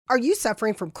Are you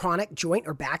suffering from chronic joint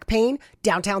or back pain?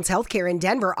 Downtown's Healthcare in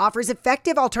Denver offers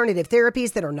effective alternative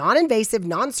therapies that are non-invasive,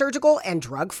 non-surgical, and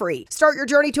drug-free. Start your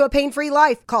journey to a pain-free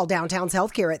life. Call Downtown's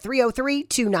Healthcare at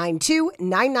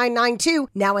 303-292-9992,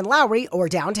 now in Lowry or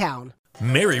downtown.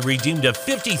 Mary redeemed a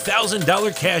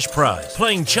 $50,000 cash prize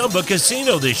playing Chumba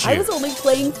Casino this year. I was only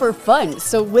playing for fun,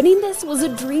 so winning this was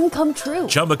a dream come true.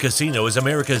 Chumba Casino is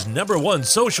America's #1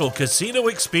 social casino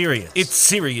experience. It's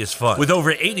serious fun. With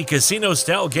over 80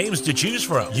 casino-style games to choose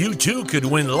from, you too could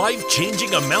win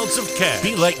life-changing amounts of cash.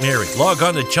 Be like Mary. Log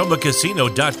on to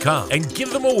ChumbaCasino.com and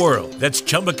give them a whirl. That's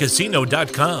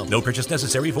ChumbaCasino.com. No purchase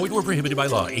necessary. Void where prohibited by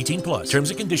law. 18+. Terms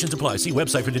and conditions apply. See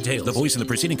website for details. The voice in the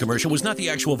preceding commercial was not the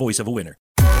actual voice of a winner.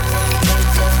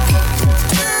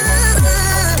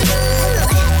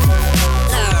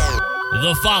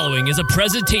 The following is a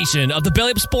presentation of the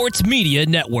Belly Up Sports Media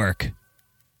Network.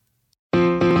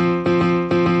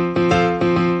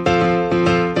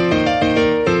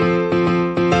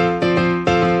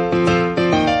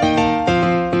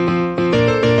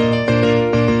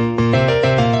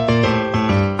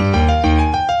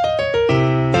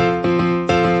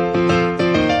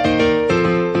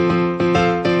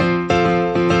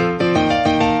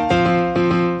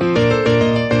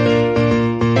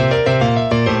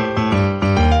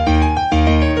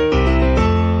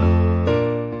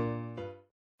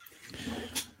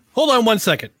 Hold on 1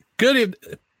 second. Good.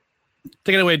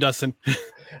 Take it away, Dustin.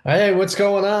 Hey, what's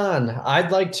going on?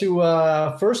 I'd like to,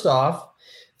 first off,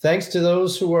 thanks to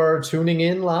those who are tuning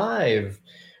in live.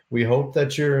 We hope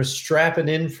that you're strapping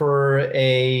in for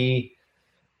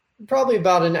probably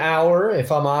about an hour,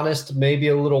 if I'm honest, maybe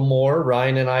a little more.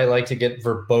 Ryan and I like to get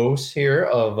verbose here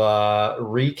of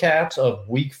recaps of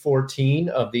Week 14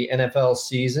 of the NFL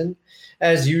season.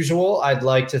 As usual, I'd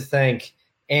like to thank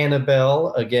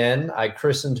Annabelle again. I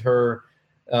christened her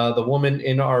the woman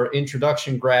in our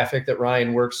introduction graphic that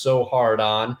Ryan worked so hard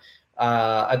on.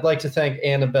 I'd like to thank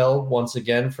Annabelle once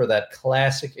again for that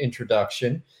classic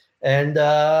introduction. And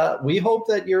we hope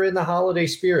that you're in the holiday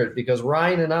spirit, because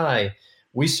Ryan and I,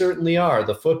 we certainly are.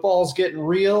 The football's getting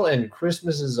real, and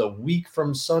Christmas is a week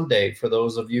from Sunday for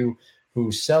those of you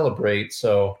who celebrate.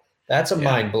 So that's a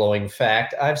mind-blowing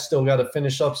fact. I've still got to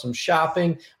finish up some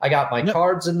shopping. I got my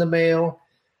cards in the mail.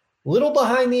 Little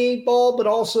behind the 8 ball, but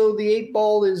also the 8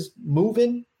 ball is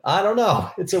moving. I don't know.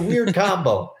 It's a weird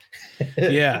combo.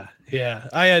 Yeah.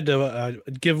 I had to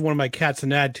give one of my cats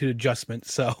an attitude adjustment.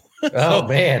 So,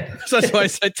 man. So that's why I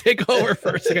said take over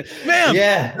for a second. Ma'am.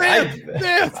 Yeah.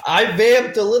 I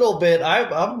vamped a little bit.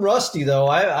 I'm rusty, though.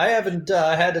 I haven't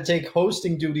had to take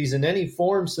hosting duties in any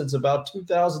form since about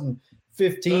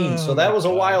 2015. So that was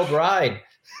a wild ride.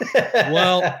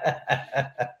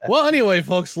 Well, anyway,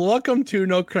 folks, welcome to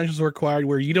No Credentials Required,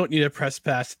 where you don't need a press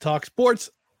pass to talk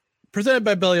sports. Presented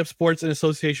by Belly Up Sports in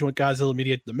association with Godzilla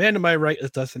Media. The man to my right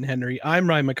is Dustin Henry. I'm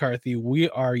Ryan McCarthy. We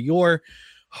are your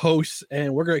hosts,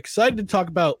 and we're excited to talk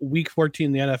about Week 14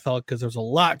 in the NFL because there's a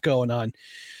lot going on.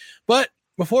 But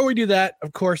before we do that,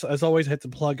 of course, as always, I have to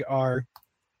plug our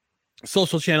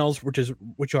social channels,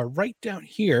 which are right down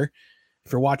here.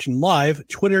 If you're watching live,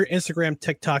 Twitter, Instagram,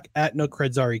 TikTok at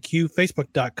NoCredsREQ,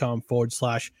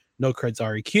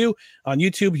 Facebook.com/NoCredsREQ, on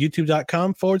YouTube,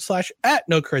 YouTube.com/at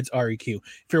NoCredsREQ.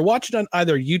 If you're watching on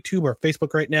either YouTube or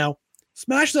Facebook right now,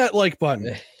 smash that like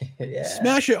button. Yeah.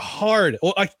 Smash it hard.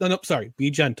 Oh, no, sorry.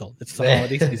 Be gentle. It's the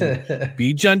holiday season.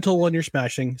 Be gentle when you're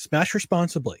smashing. Smash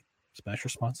responsibly. Smash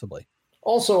responsibly.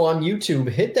 Also on YouTube,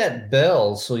 hit that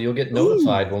bell so you'll get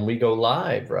notified when we go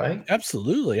live, right?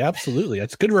 Absolutely.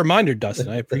 That's a good reminder, Dustin.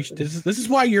 I appreciate this. This is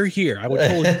why you're here. I would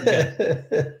totally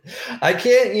forget. I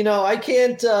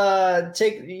can't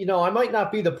take, I might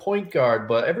not be the point guard,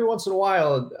 but every once in a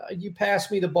while you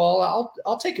pass me the ball,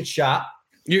 I'll take a shot.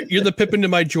 You're the Pippen to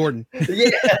my Jordan.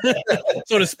 Yeah.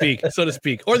 so to speak.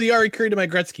 Or the Ari Curry to my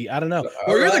Gretzky. I don't know.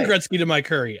 Or you're the Gretzky to my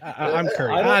Curry. I'm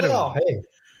Curry. I don't know. Hey.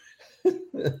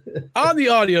 On the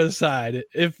audio side,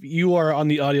 if you are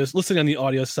listening on the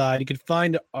audio side, you can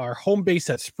find our home base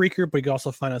at Spreaker, but you can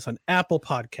also find us on Apple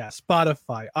Podcasts,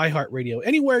 Spotify, iHeartRadio,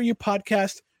 anywhere you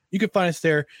podcast, you can find us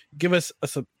there. Give us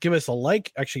a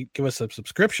like, actually give us a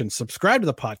subscription, subscribe to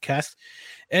the podcast,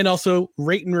 and also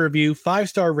rate and review.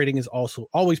 5-star rating is also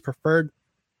always preferred.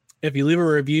 If you leave a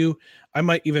review, I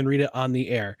might even read it on the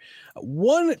air.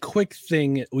 One quick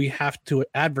thing we have to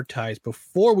advertise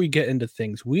before we get into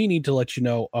things. We need to let you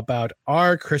know about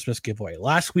our Christmas giveaway.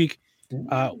 Last week,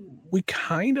 we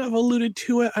kind of alluded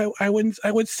to it. I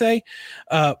would say,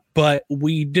 but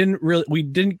we didn't want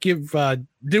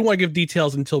to give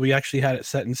details until we actually had it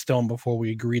set in stone before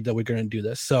we agreed that we're going to do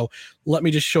this. So let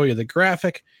me just show you the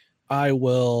graphic. I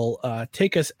will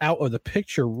take us out of the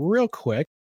picture real quick.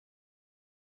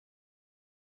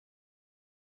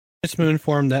 just been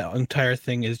informed that entire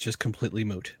thing is just completely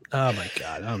moot. Oh my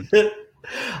god!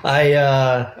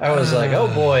 I was like,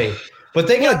 oh boy, but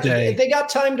they got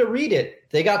time to read it.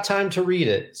 They got time to read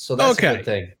it, so that's a good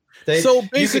thing. So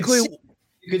basically,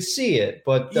 you could see it,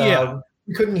 but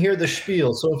you couldn't hear the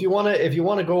spiel. So if you want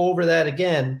to go over that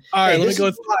again, all right, let me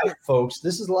go live, folks.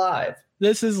 This is live.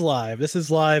 This is live,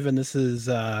 and this is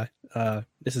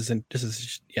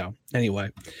anyway.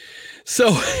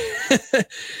 So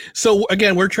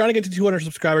again, we're trying to get to 200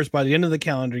 subscribers by the end of the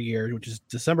calendar year, which is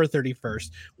December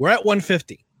 31st. We're at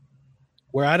 150.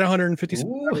 We're at 150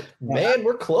 subscribers. Man,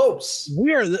 we're close.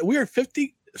 We are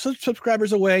 50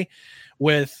 subscribers away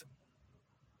with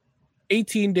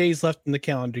 18 days left in the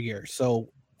calendar year. So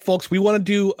folks, we want to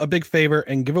do a big favor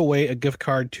and give away a gift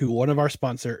card to one of our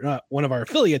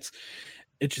affiliates,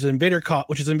 which is Invader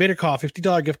Coffee,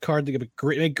 $50 gift card to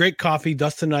make great coffee.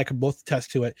 Dustin and I can both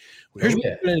attest to it. Here's what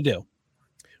you're going to do.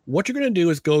 What you're going to do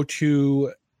is go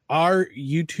to our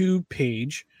YouTube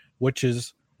page, which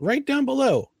is right down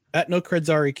below at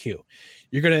NoCredsREQ.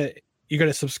 You're going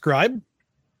to subscribe,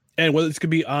 and whether it's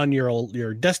going to be on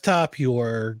your desktop,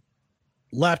 your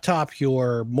laptop,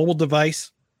 your mobile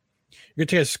device, you're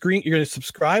going to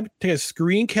subscribe, take a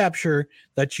screen capture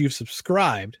that you've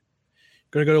subscribed.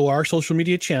 Going to go to our social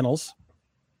media channels,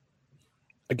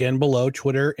 again below,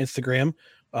 Twitter, Instagram,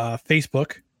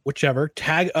 Facebook, whichever,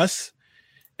 tag us,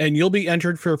 and you'll be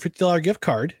entered for a $50 gift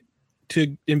card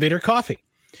to Invader Coffee.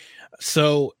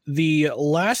 So the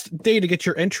last day to get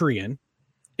your entry in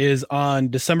is on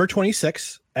December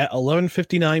 26th at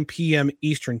 11:59 p.m.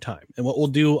 Eastern time. And what we'll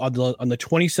do on the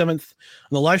 27th,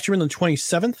 on the live stream on the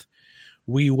 27th,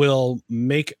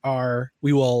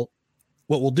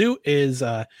 what we'll do is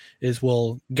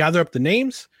we'll gather up the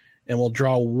names and we'll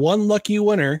draw one lucky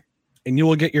winner, and you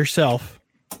will get yourself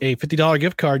a $50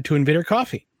 gift card to Invader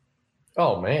Coffee.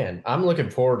 Oh man, I'm looking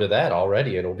forward to that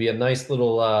already. It'll be a nice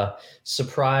little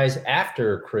surprise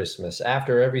after Christmas,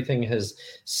 after everything has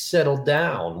settled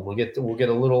down. We'll get a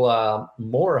little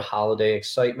more holiday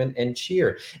excitement and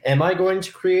cheer. Am I going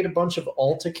to create a bunch of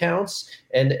alt accounts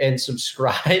and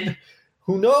subscribe?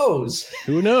 Who knows?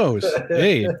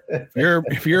 Hey,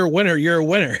 if you're a winner, you're a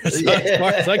winner. As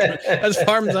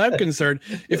far as I'm concerned,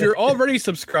 if you're already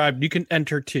subscribed, you can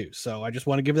enter too. So I just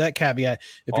want to give that caveat.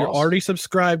 If you're already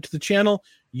subscribed to the channel,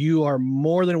 you are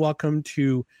more than welcome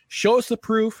to show us the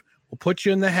proof. We'll put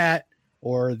you in the hat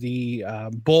or the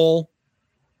bowl,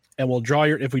 and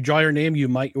if we draw your name, you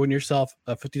might win yourself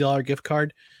a $50 gift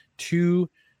card to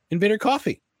Invader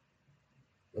Coffee.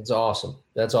 That's awesome.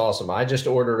 I just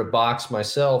ordered a box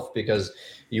myself because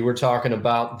you were talking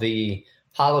about the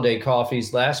holiday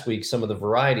coffees last week, some of the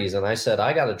varieties, and I said,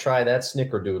 I got to try that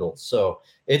Snickerdoodle. So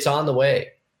it's on the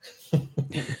way.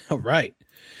 All right.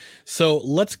 So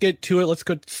let's get to it. Let's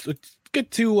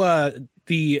get to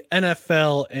the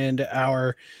NFL and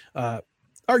our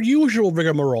usual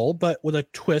rigmarole, but with a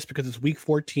twist because it's week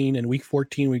 14, and week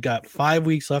 14, we got 5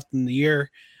 weeks left in the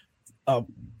year,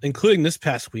 including this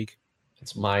past week.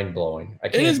 It's mind-blowing.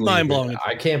 It is mind-blowing.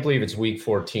 I can't believe it's week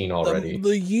 14 already.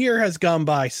 The year has gone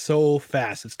by so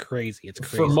fast. It's crazy.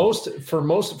 For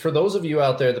those of you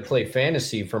out there that play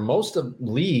fantasy, for most of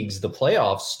leagues, the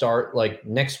playoffs start like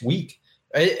next week.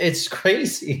 It's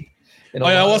crazy.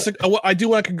 I do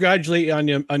want to congratulate you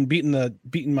on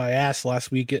beating my ass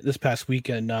this past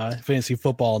weekend, fantasy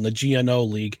football in the GNO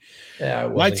league. Yeah,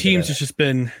 my team's just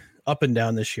been up and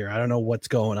down this year. I don't know what's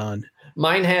going on.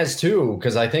 Mine has too,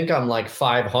 because I think I'm like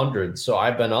 500. So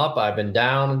I've been up, I've been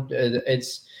down.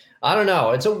 I don't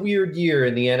know. It's a weird year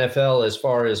in the NFL as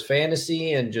far as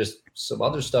fantasy and just some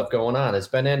other stuff going on. It's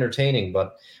been entertaining,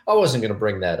 but I wasn't going to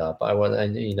bring that up.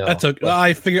 That's okay.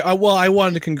 I figured. I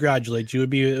wanted to congratulate you.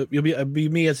 It'd be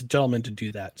me as a gentleman to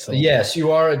do that. So yes, you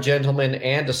are a gentleman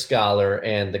and a scholar,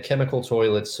 and the chemical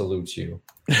toilet salutes you.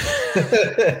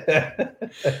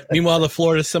 Meanwhile, the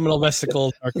Florida Seminole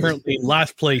Vesicles are currently in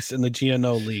last place in the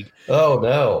GNO League. Oh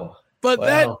no! But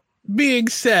that being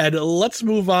said, let's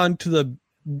move on to the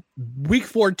Week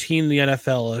 14 in the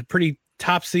NFL. A pretty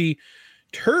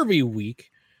topsy-turvy week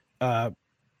in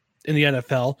the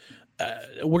NFL.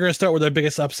 We're going to start with our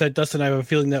biggest upset. Dustin and I have a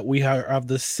feeling that we are of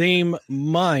the same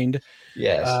mind.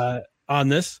 Yes. On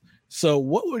this. So,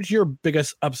 what was your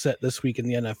biggest upset this week in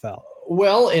the NFL?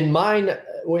 Well, in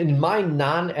my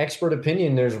non-expert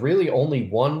opinion, there's really only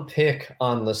one pick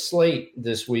on the slate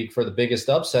this week for the biggest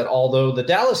upset, although the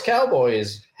Dallas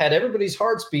Cowboys had everybody's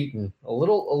hearts beating a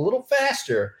little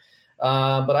faster.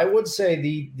 But I would say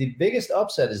the biggest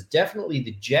upset is definitely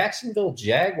the Jacksonville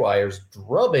Jaguars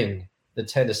drubbing the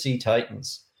Tennessee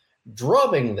Titans,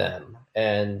 drubbing them.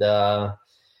 And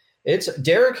it's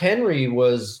Derrick Henry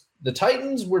was the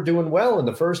Titans were doing well in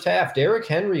the first half. Derrick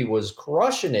Henry was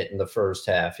crushing it in the first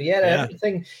half. He had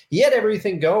everything. He had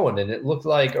everything going, and it looked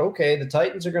like, okay, the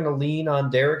Titans are going to lean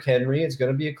on Derrick Henry. It's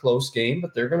going to be a close game,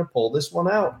 but they're going to pull this one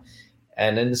out.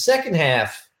 And in the second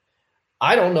half,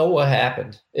 I don't know what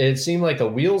happened. It seemed like the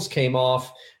wheels came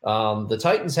off. The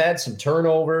Titans had some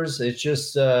turnovers. It's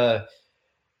just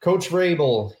Coach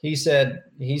Vrabel. He said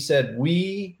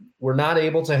we were not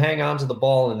able to hang on to the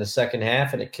ball in the second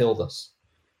half, and it killed us.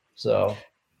 So,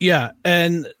 yeah,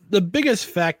 and the biggest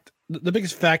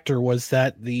factor was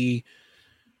that the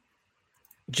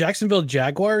Jacksonville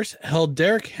Jaguars held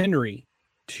Derrick Henry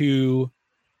to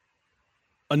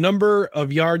a number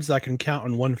of yards that I can count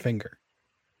on one finger.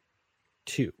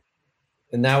 2.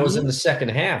 And that was in the second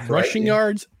half, right? Rushing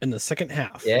yards in the second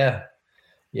half. Yeah.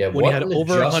 When he had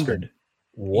over 100.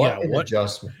 What an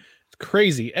adjustment. It's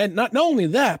crazy. And not only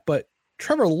that, but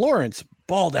Trevor Lawrence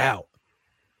balled out.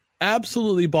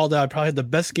 Absolutely balled out. Probably had the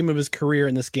best game of his career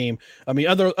in this game. I mean,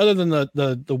 other than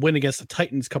the win against the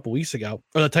Titans a couple weeks ago,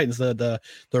 or the Titans, the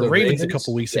Ravens a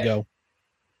couple weeks ago.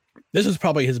 This is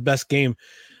probably his best game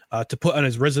to put on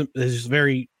his resume, his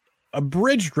very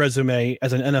abridged resume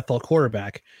as an NFL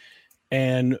quarterback.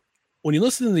 And when you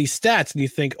listen to these stats and you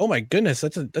think, "Oh my goodness,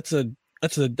 that's if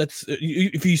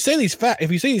you say these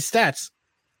stats,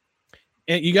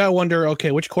 and you gotta wonder,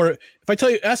 okay, which quarter? If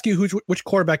I ask you which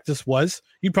quarterback this was,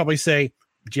 you'd probably say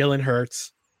Jalen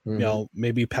Hurts,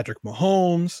 maybe Patrick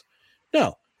Mahomes.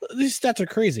 No, these stats are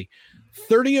crazy.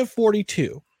 30 of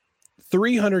 42,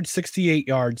 368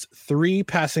 yards, 3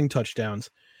 passing touchdowns,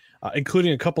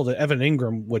 including a couple to Evan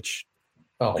Ingram, which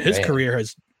his career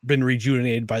has been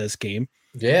rejuvenated by this game.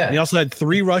 Yeah. And he also had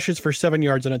 3 rushes for 7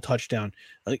 yards and a touchdown.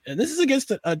 And this is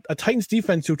against a Titans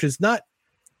defense, which is not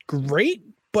great,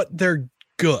 but they're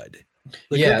good.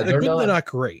 They're not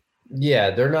great.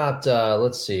 Yeah, they're not.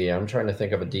 Let's see. I'm trying to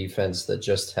think of a defense that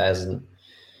just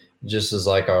is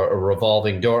like a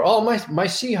revolving door. Oh, my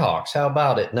Seahawks. How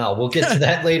about it? No, we'll get to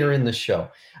that later in the show.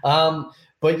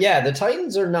 But yeah, the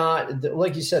Titans are not,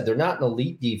 like you said, they're not an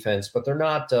elite defense, but they're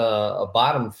not a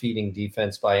bottom feeding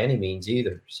defense by any means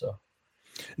either. So.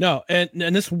 No, and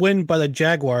this win by the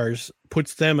Jaguars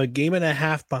puts them a game and a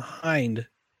half behind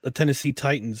the Tennessee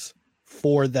Titans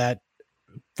for the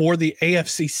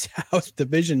AFC South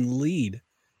division lead.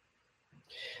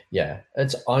 Yeah,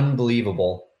 it's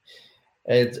unbelievable.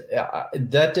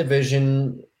 That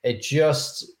division, it's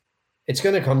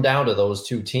going to come down to those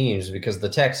two teams because the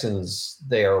Texans,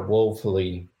 they are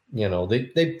woefully,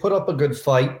 they put up a good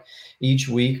fight each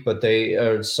week, but they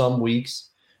are some weeks,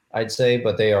 I'd say,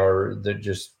 but they're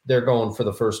going for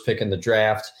the first pick in the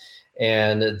draft.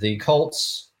 And the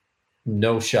Colts,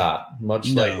 no shot,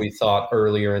 like we thought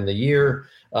earlier in the year.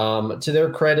 To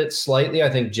their credit, slightly, I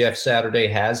think Jeff Saturday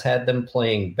has had them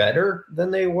playing better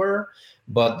than they were.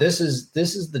 But this is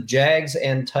the Jags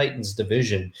and Titans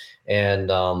division.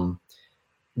 And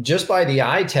just by the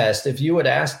eye test, if you had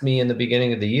asked me in the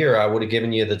beginning of the year, I would have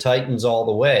given you the Titans all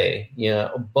the way.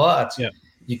 But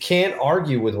you can't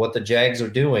argue with what the Jags are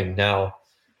doing. Now,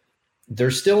 they're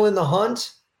still in the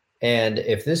hunt. And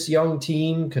if this young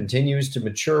team continues to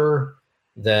mature,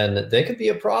 then they could be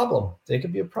a problem. They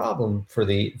could be a problem for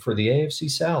the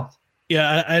AFC South.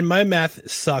 Yeah, and my math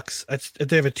sucks.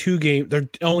 They have a 2-game. They're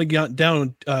only got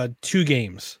down 2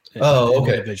 games. In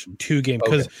the division, 2 games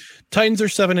because Titans are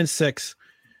 7-6,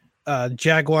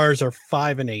 Jaguars are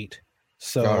 5-8.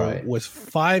 So with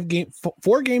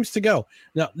 4 games to go.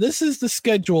 Now this is the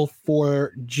schedule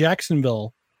for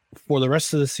Jacksonville for the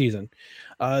rest of the season.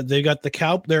 They got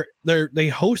they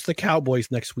host the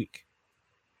Cowboys next week.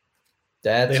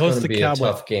 That's going to be a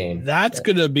tough game. That's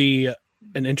going to be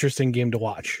an interesting game to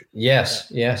watch.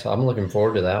 Yes, I'm looking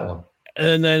forward to that one.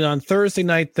 And then on Thursday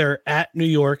night, they're at New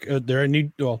York. They're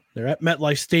at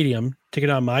MetLife Stadium, taking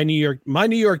on my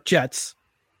New York Jets.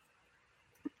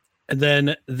 And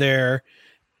then they're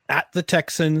at the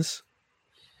Texans,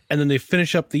 and then they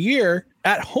finish up the year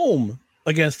at home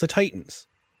against the Titans.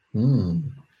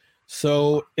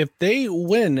 So if they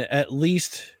win at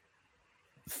least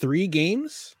 3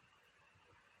 games,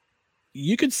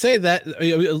 you could say that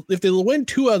if they win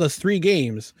 2 out of those 3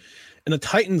 games and the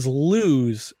Titans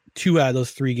lose 2 out of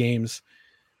those 3 games,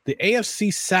 the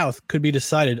AFC South could be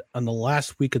decided on the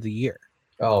last week of the year.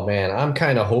 Oh man, I'm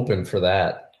kind of hoping for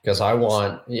that because I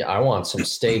want some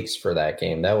stakes for that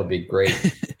game. That would be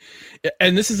great.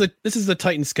 And this is the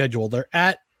Titans schedule. They're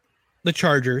at the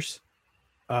Chargers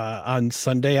on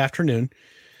Sunday afternoon.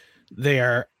 They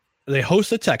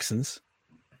host the Texans.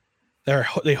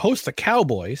 They host the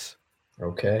Cowboys.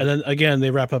 Okay. And then again,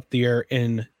 they wrap up the year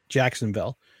in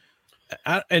Jacksonville.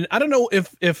 And I don't know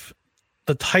if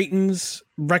the Titans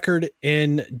record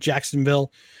in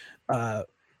Jacksonville. The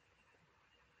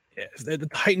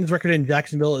Titans record in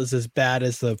Jacksonville is as bad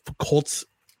as the Colts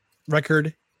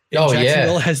record in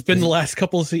Jacksonville has been the last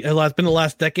the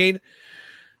last decade.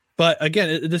 But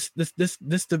again,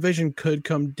 this division could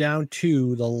come down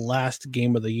to the last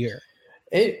game of the year.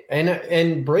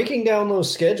 And breaking down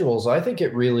those schedules, I think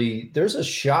there's a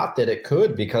shot that it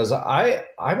could, because I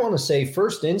want to say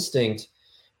first instinct,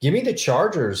 give me the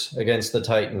Chargers against the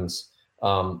Titans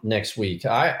next week.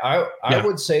 I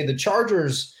would say the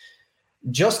Chargers.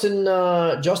 Justin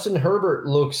Herbert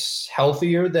looks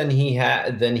healthier than he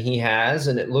has,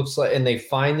 and it looks like, and they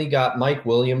finally got Mike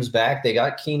Williams back. They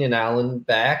got Keenan Allen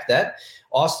back. That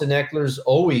Austin Eckler's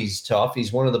always tough.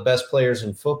 He's one of the best players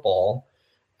in football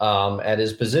at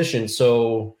his position.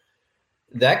 So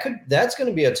that's going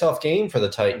to be a tough game for the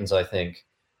Titans, I think.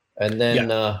 And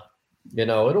then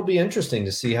it'll be interesting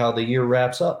to see how the year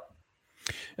wraps up.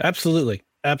 Absolutely.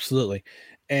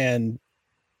 And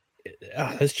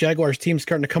this Jaguars team is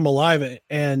starting to come alive,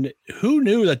 and who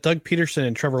knew that Doug Peterson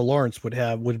and Trevor Lawrence would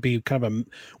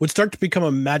start to become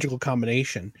a magical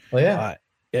combination. Oh yeah.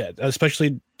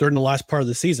 Especially during the last part of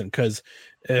the season, because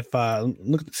if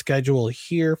look at the schedule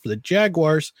here for the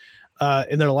Jaguars,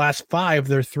 in their last 5,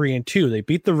 they're 3-2. They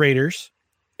beat the Raiders,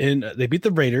 they beat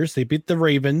the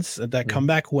Ravens, that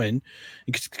comeback win.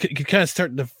 You can kind of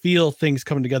start to feel things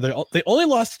coming together. They only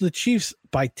lost to the Chiefs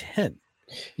by 10.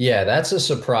 Yeah, that's a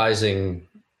surprising.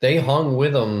 They hung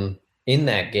with them in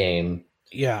that game.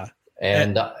 Yeah,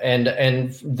 and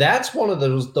that's one of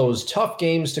those tough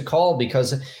games to call,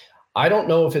 because I don't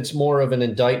know if it's more of an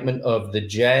indictment of the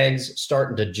Jags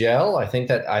starting to gel. I think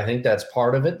that's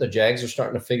part of it. The Jags are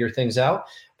starting to figure things out,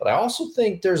 but I also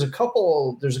think there's a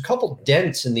couple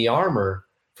dents in the armor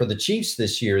for the Chiefs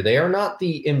this year. They are not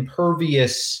the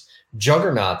impervious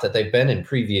juggernaut that they've been in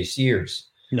previous years.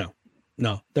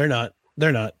 No, they're not.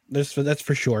 That's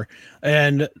for sure.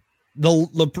 And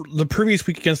the previous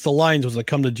week against the Lions was a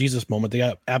come to Jesus moment. They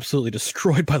got absolutely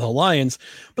destroyed by the Lions,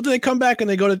 but then they come back and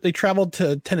they traveled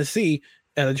to Tennessee,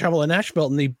 and they travel to Nashville,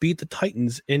 and they beat the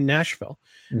Titans in Nashville.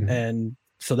 Mm-hmm. And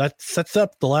so that sets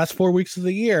up the last 4 weeks of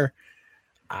the year.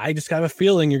 I just got a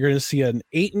feeling you're going to see an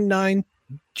 8-9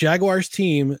 Jaguars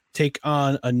team take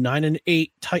on a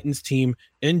 9-8 Titans team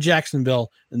in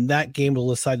Jacksonville, and that game will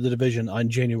decide the division on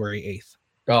January 8th.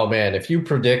 Oh, man, if you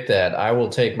predict that, I will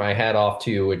take my hat off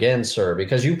to you again, sir,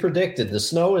 because you predicted the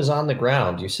snow is on the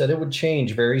ground. You said it would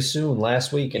change very soon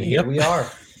last week, and here we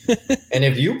are. And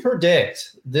if you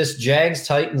predict this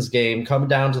Jags-Titans game come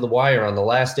down to the wire on the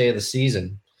last day of the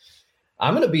season,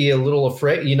 I'm going to be a little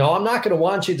afraid. I'm not going to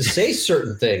want you to say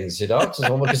certain things,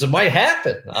 because it might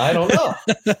happen. I don't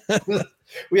know.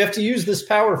 We have to use this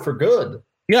power for good.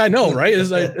 Yeah, I know, right?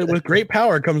 With great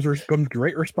power comes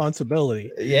great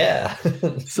responsibility. Yeah.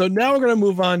 So now we're going to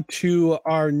move on to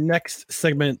our next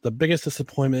segment, the biggest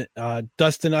disappointment.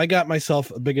 Dustin, I got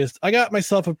myself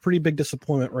a pretty big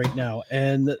disappointment right now,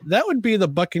 and that would be the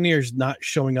Buccaneers not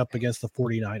showing up against the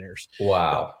 49ers.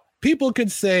 Wow. People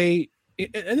could say,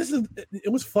 and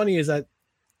it was funny, is that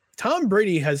Tom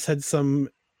Brady has had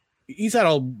he's had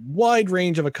a wide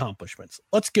range of accomplishments.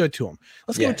 Let's give it to him.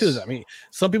 I mean,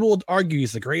 some people would argue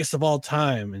he's the greatest of all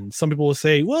time, and some people will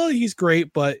say, well, he's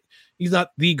great, but he's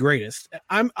not the greatest.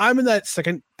 I'm in that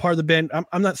second part of the band.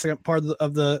 I'm that second part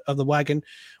of the wagon,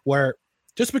 where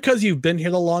just because you've been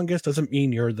here the longest doesn't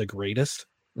mean you're the greatest.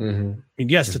 Mm-hmm.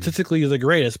 And yes, statistically you're the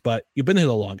greatest, but you've been here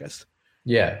the longest.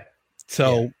 Yeah.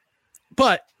 So,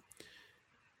 but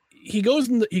he goes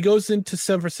into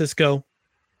San Francisco,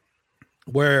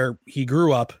 where he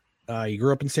grew up. He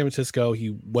grew up in San Francisco.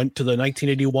 He went to the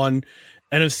 1981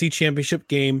 NFC Championship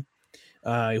game.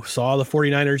 He saw the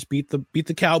 49ers beat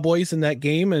the Cowboys in that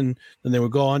game, and then they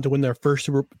would go on to win their first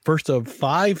of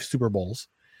 5 Super Bowls.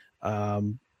 What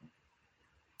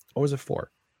was it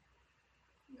for?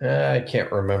 I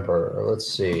can't remember.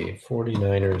 Let's see.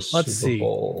 49ers Super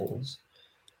Bowls.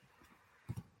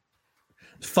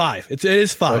 5. It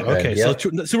is 5. Okay. Yep.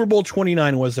 So Super Bowl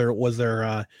 29 was their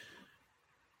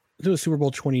it was Super Bowl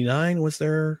 29 was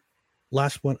their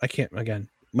last one. I can't, again,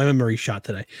 my memory shot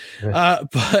today.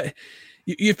 But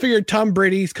you figured Tom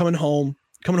Brady's coming home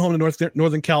to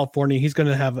Northern California. He's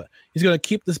going to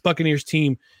keep this Buccaneers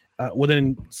team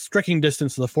within striking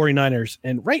distance of the 49ers.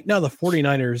 And right now the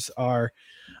 49ers are,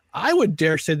 I would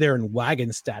dare say, they're in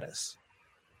wagon status.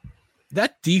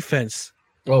 That defense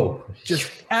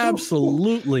just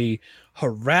absolutely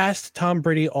harassed Tom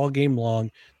Brady all game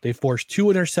long. They forced 2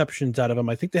 interceptions out of him.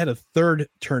 I think they had a 3rd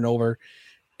turnover,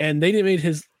 and they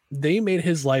made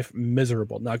his life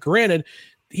miserable. Now, granted,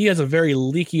 he has a very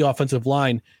leaky offensive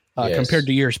line compared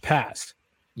to years past.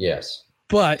 Yes.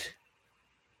 But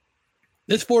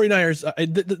this 49ers,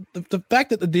 the fact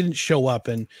that they didn't show up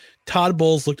and Todd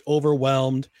Bowles looked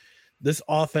overwhelmed, this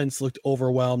offense looked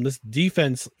overwhelmed, this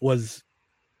defense was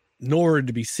nowhere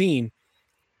to be seen.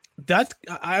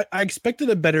 I expected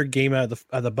a better game out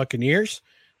of the Buccaneers,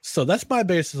 so that's my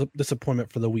biggest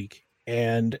disappointment for the week.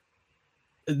 And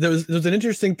there was an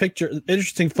interesting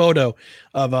photo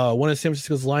of one of San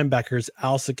Francisco's linebackers,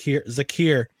 Al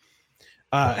Zakir,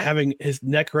 having his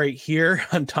neck right here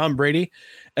on Tom Brady,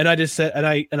 and I just said,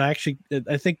 I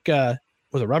think was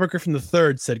it Robert Griffin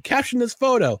III said, caption this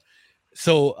photo.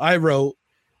 So I wrote,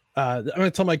 I'm going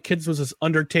to tell my kids was this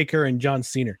Undertaker and John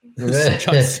Cena.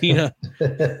 John Cena.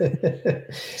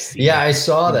 Yeah, I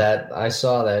saw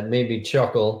that. Made me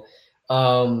chuckle.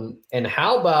 And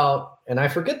how about, and I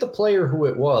forget the player who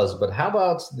it was, but how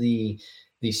about the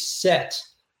set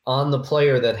on the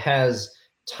player that has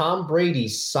Tom Brady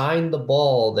sign the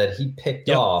ball that he picked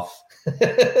off?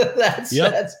 That's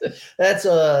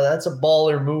a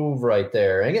baller move right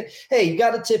there. And hey, you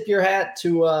got to tip your hat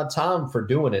to Tom for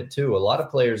doing it too. A lot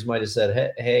of players might have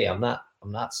said, "Hey, I'm not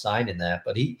signing that,"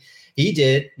 but he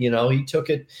did. He took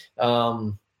it.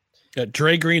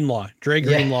 Dre Greenlaw.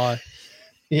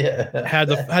 Yeah, had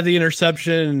the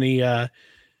interception, and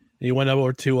he went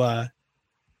over to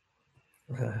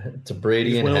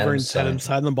Brady and went over and had him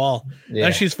sign the ball. Yeah.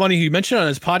 Actually, it's funny. He mentioned on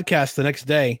his podcast the next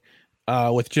day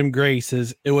with Jim Grace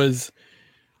it was.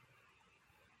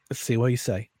 Let's see what you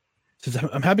say. He says,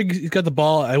 I'm happy he's got the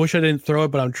ball. I wish I didn't throw it,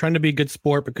 but I'm trying to be a good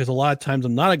sport because a lot of times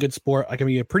I'm not a good sport. I can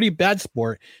be a pretty bad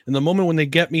sport. In the moment when they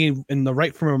get me in the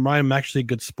right frame of mind, I'm actually a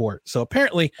good sport. So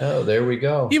apparently, there we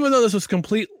go. Even though this was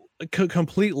complete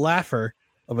laugher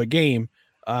of a game,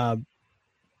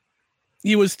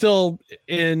 he was still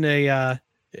in a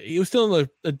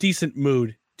decent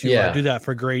mood to do that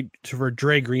for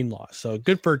Dre Greenlaw. So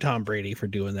good for Tom Brady for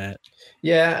doing that.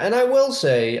 Yeah, and I will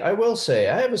say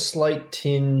I have a slight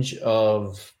tinge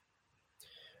of,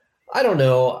 I don't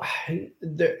know,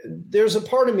 there's a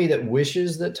part of me that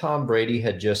wishes that Tom Brady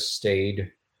had just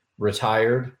stayed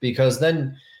retired, because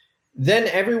then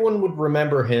everyone would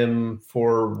remember him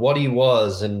for what he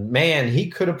was. And man,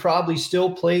 he could have probably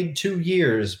still played 2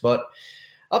 years, but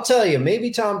I'll tell you,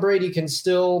 maybe Tom Brady can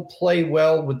still play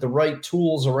well with the right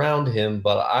tools around him,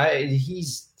 but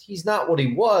he's not what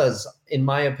he was, in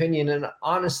my opinion. And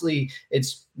honestly,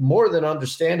 it's more than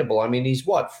understandable. I mean, he's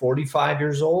 45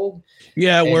 years old?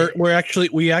 Yeah, we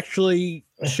actually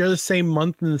share the same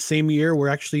month in the same year. We're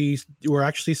actually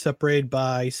separated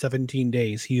by 17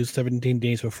 days. He was 17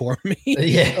 days before me.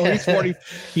 Yeah. So he's 40.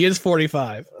 He is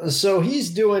 45. So he's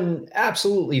doing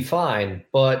absolutely fine,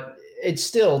 but it's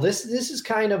still, this is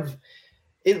kind of,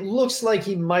 it looks like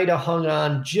he might have hung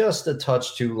on just a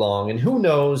touch too long. And who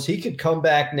knows, he could come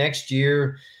back next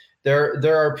year.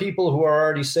 There are people who are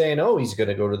already saying, oh, he's going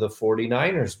to go to the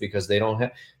 49ers because they don't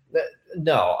have –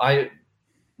 no,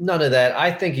 none of that.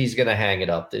 I think he's going to hang it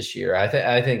up this year. I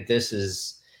think this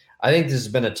has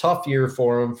been a tough year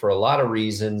for him for a lot of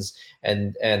reasons.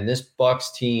 And this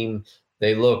Bucs team,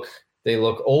 they look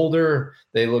older,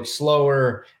 they look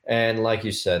slower, and like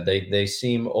you said, they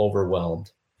seem overwhelmed.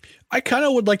 I kind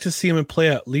of would like to see him play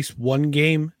at least one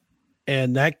game,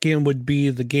 and that game would be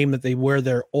the game that they wear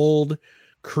their old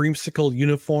creamsicle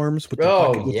uniforms with the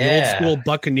old school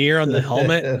Buccaneer on the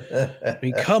helmet. I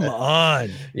mean, come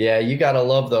on. Yeah, you got to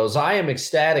love those. I am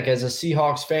ecstatic as a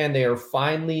Seahawks fan.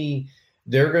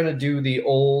 They're going to do the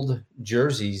old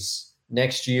jerseys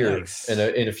next year. Nice.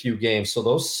 in a few games. So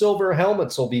those silver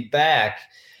helmets will be back.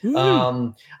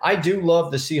 I do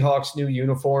love the Seahawks new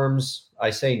uniforms. I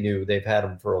say new, they've had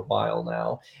them for a while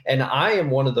now. And I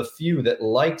am one of the few that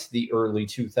liked the early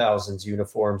 2000s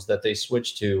uniforms that they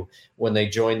switched to when they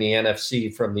joined the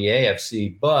NFC from the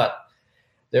AFC. But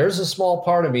there's a small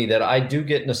part of me that I do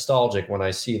get nostalgic when I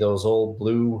see those old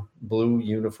blue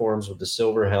uniforms with the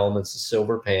silver helmets, the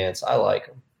silver pants. I like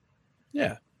them.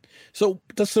 Yeah. So,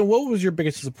 Dustin, what was your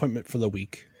biggest disappointment for the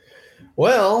week?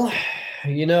 Well,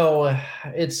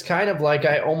 it's kind of like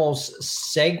I almost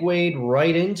segued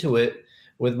right into it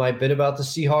with my bit about the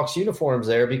Seahawks uniforms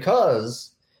there,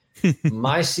 because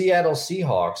my Seattle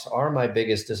Seahawks are my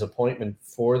biggest disappointment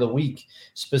for the week,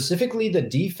 specifically the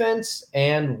defense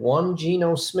and one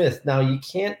Geno Smith. Now, you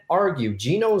can't argue.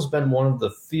 Geno's been one of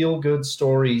the feel-good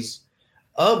stories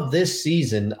of this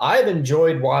season. I've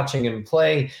enjoyed watching him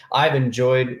play. I've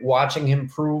enjoyed watching him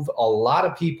prove a lot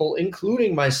of people,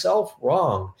 including myself,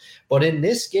 wrong. But in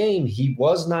this game, he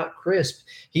was not crisp.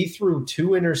 He threw 2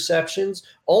 interceptions,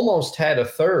 almost had a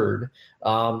third.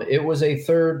 It was a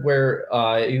third where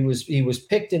he was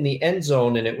picked in the end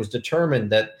zone, and it was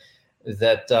determined that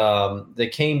that they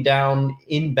came down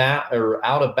or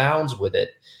out of bounds with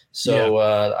it. So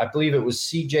I believe it was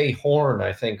CJ Horn,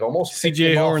 I think, almost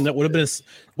CJ Horn. That would have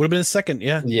been a second.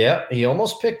 Yeah. Yeah. He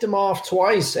almost picked him off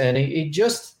twice, and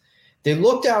they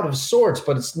looked out of sorts,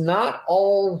 but it's not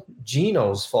all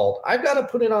Geno's fault. I've got to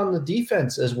put it on the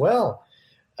defense as well.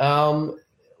 A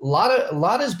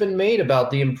lot has been made about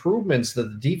the improvements that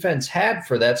the defense had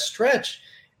for that stretch.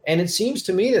 And it seems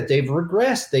to me that they've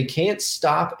regressed. They can't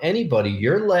stop anybody.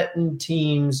 You're letting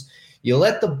teams, you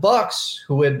let the Bucs,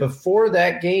 who had before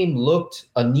that game looked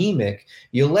anemic,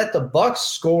 you let the Bucs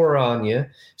score on you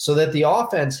so that the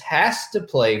offense has to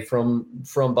play from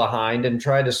behind and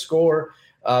try to score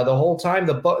the whole time.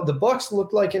 The Bucs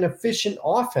look like an efficient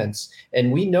offense,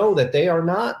 and we know that they are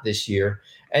not this year.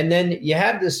 And then you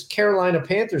have this Carolina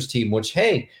Panthers team, which,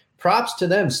 hey, props to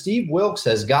them. Steve Wilks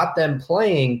has got them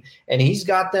playing, and he's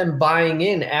got them buying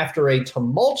in after a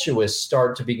tumultuous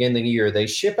start to begin the year. They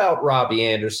ship out Robbie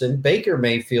Anderson. Baker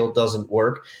Mayfield doesn't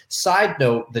work. Side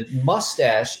note, the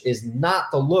mustache is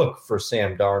not the look for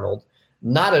Sam Darnold.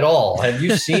 Not at all. Have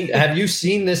you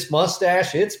seen this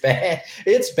mustache? It's bad.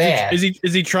 It's bad. Is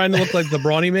he trying to look like the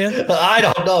Brawny Man? I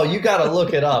don't know. You got to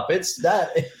look it up. It's not.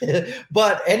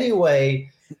 But anyway,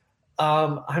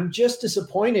 I'm just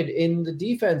disappointed in the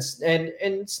defense, and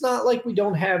it's not like we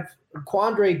don't have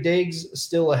Quandre Diggs,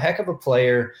 still a heck of a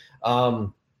player,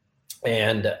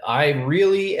 and I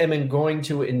really am going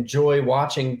to enjoy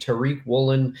watching Tariq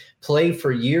Woolen play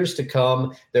for years to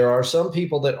come. There are some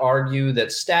people that argue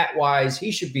that stat-wise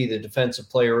he should be the Defensive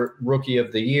Player Rookie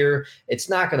of the Year. It's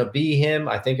not going to be him.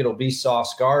 I think it'll be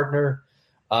Sauce Gardner,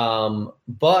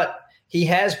 but he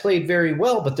has played very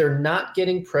well, but they're not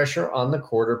getting pressure on the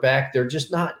quarterback. They're just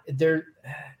not.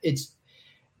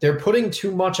 They're putting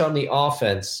too much on the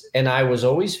offense, and I was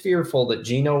always fearful that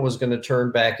Geno was going to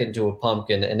turn back into a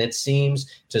pumpkin, and it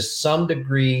seems to some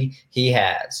degree he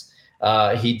has.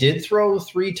 He did throw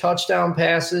 3 touchdown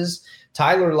passes.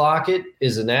 Tyler Lockett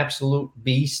is an absolute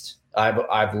beast.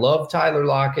 I've loved Tyler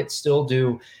Lockett, still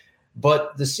do.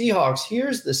 But the Seahawks,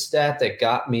 here's the stat that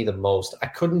got me the most. I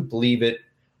couldn't believe it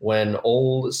when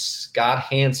old Scott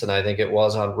Hansen, I think it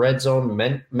was, on Red Zone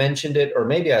mentioned it, or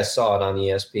maybe I saw it on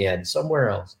ESPN,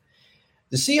 somewhere else.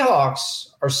 The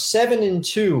Seahawks are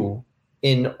 7-2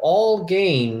 in all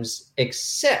games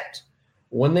except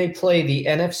when they play the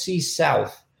NFC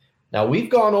South. Now,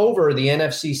 we've gone over the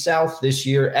NFC South this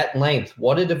year at length.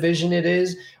 What a division it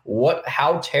is,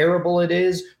 how terrible it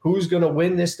is, who's going to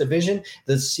win this division.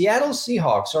 The Seattle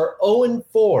Seahawks are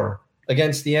 0-4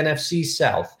 against the NFC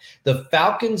South. The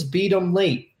Falcons beat them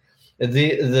late.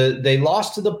 They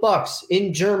lost to the Bucs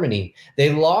in Germany.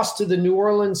 They lost to the New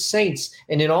Orleans Saints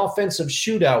in an offensive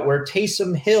shootout where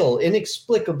Taysom Hill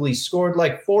inexplicably scored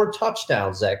like 4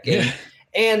 touchdowns that game. Yeah.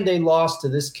 And they lost to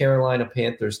this Carolina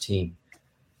Panthers team.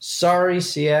 Sorry,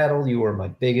 Seattle, you were my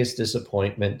biggest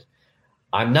disappointment.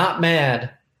 I'm not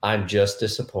mad. I'm just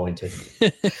disappointed.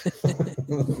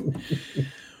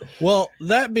 Well,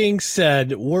 that being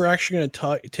said, we're actually going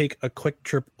to take a quick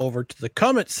trip over to the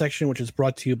comment section, which is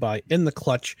brought to you by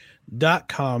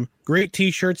InTheClutch.com. Great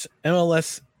t-shirts,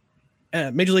 MLS,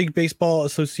 Major League Baseball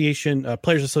Association,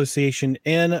 Players Association,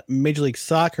 and Major League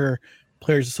Soccer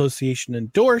Players Association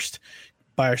endorsed.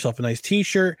 Buy yourself a nice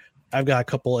t-shirt. I've got a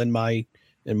couple in my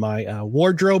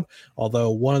wardrobe, although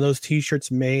one of those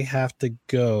t-shirts may have to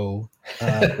go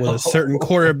with a certain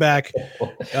quarterback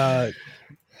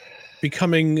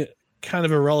becoming kind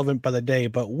of irrelevant by the day.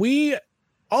 But we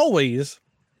always,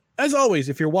 as always,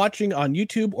 if you're watching on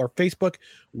YouTube or Facebook,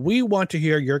 we want to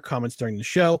hear your comments during the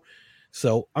show.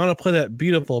 So I'm going to play that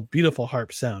beautiful, beautiful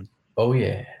harp sound. Oh,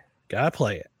 yeah. Gotta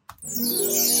play it.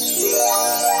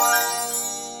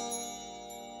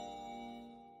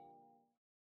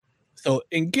 So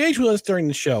engage with us during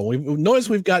the show. We've noticed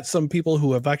we've got some people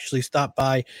who have actually stopped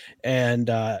by and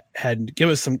had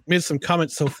made some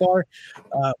comments so far.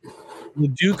 The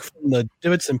Duke from the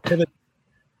Divots and Pivots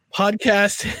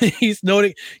podcast, he's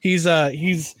noting he's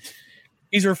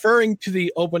referring to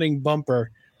the opening bumper.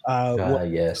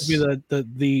 Yes.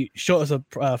 The show us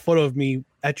a photo of me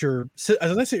at your. It's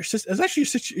actually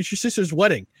your sister's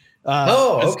wedding.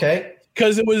 Okay.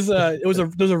 Because there was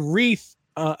a wreath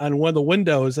on one of the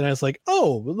windows, and I was like,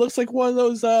 oh, it looks like one of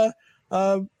those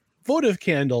votive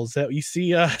candles that you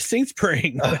see saints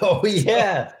praying. Oh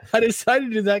yeah. So I decided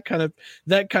to do that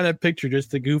kind of picture just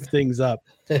to goof things up.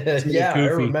 Yeah, I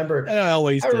remember. And I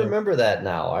remember that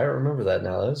now.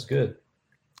 That was good.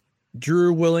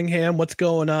 Drew Willingham, what's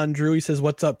going on, Drew? He says,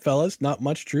 what's up, fellas? Not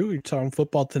much, Drew. You're talking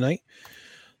football tonight.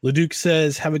 Leduc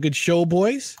says, have a good show,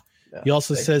 boys. He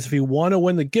also says if you want to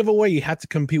win the giveaway, you have to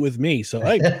compete with me. So,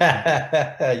 hey,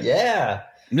 yeah,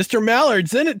 Mr.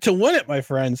 Mallard's in it to win it, my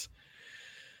friends.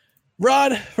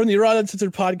 Rod from the Rod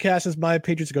Uncensored podcast says my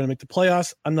Patriots are going to make the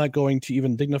playoffs. I'm not going to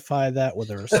even dignify that with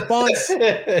a response.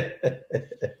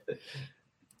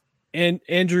 And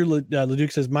Andrew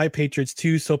Leduc says my Patriots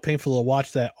too. So painful to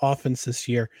watch that offense this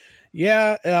year.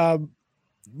 Yeah,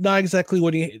 not exactly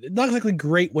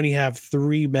great when you have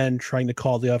three men trying to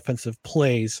call the offensive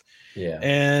plays. Yeah.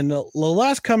 And the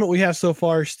last comment we have so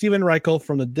far, Steven Reichel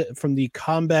from the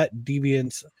Combat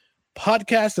Deviants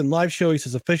podcast and live show. He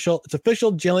says it's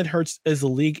official. Jalen Hurts is the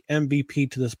league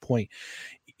MVP to this point.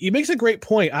 He makes a great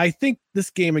point. I think this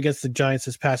game against the Giants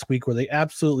this past week, where they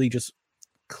absolutely just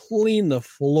cleaned the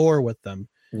floor with them.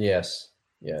 Yes.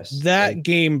 That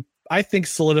game, I think,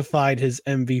 solidified his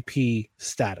MVP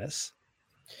status.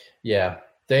 Yeah,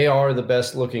 they are the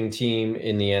best looking team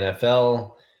in the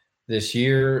NFL this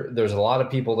year. There's a lot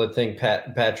of people that think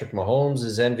Patrick Mahomes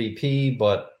is MVP,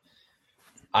 but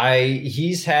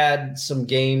he's had some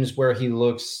games where he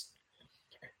looks,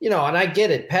 and I get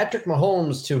it. Patrick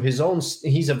Mahomes,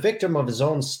 he's a victim of his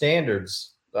own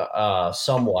standards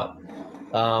somewhat.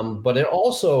 But it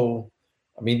also,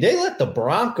 they let the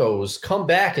Broncos come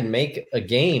back and make a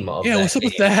game of that. Yeah, what's up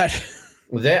with that?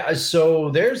 So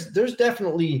there's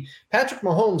definitely Patrick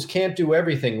Mahomes can't do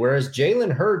everything, whereas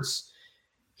Jalen Hurts,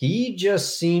 he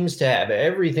just seems to have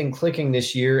everything clicking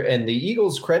this year. And the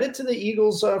Eagles, credit to the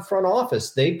Eagles front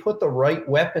office, they put the right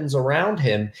weapons around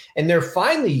him, and they're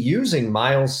finally using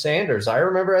Miles Sanders. I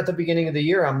remember at the beginning of the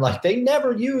year, I'm like, they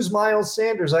never use Miles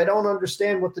Sanders. I don't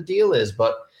understand what the deal is,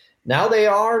 but now they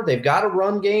are. They've got a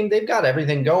run game. They've got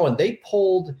everything going.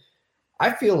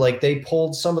 I feel like they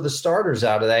pulled some of the starters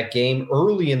out of that game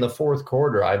early in the fourth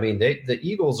quarter. The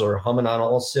Eagles are humming on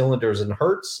all cylinders, and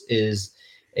Hurts is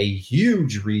a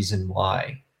huge reason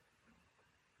why.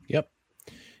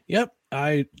 Yep,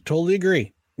 I totally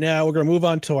agree. Now we're going to move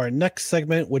on to our next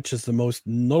segment, which is the most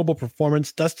notable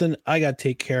performance. Dustin, I got to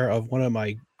take care of one of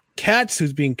my cats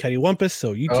who's being cattywampus,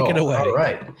 so you take it away. All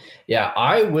right. Yeah,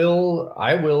 I will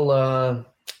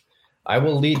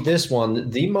lead this one.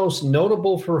 The most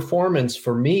notable performance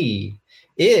for me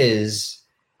is,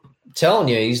 telling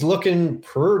you, he's looking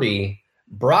pretty.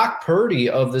 Brock Purdy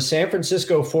of the San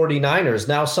Francisco 49ers.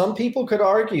 Now, some people could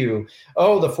argue,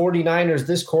 the 49ers,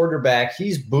 this quarterback,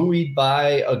 he's buoyed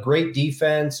by a great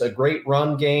defense, a great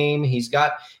run game. He's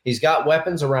got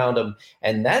weapons around him,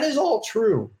 and that is all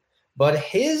true. But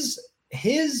his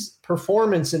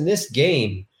performance in this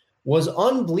game was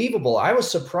unbelievable. I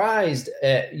was surprised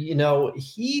at,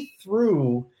 he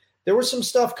threw, there was some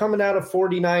stuff coming out of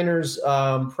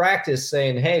 49ers practice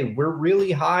saying, hey, we're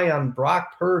really high on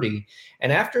Brock Purdy.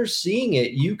 And after seeing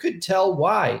it, you could tell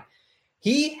why.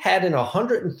 He had an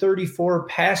 134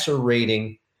 passer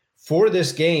rating for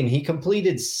this game. He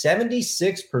completed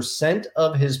 76%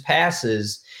 of his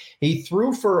passes. He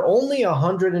threw for only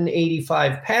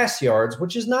 185 pass yards,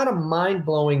 which is not a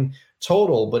mind-blowing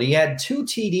total, but he had 2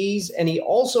 TDs, and he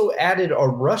also added a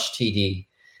rush TD.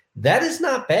 That is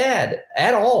not bad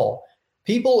at all.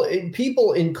 People,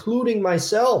 including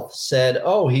myself, said,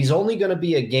 he's only going to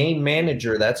be a game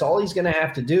manager. That's all he's going to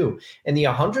have to do. And the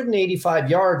 185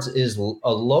 yards is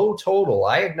a low total.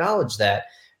 I acknowledge that.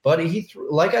 But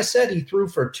like I said, he threw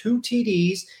for 2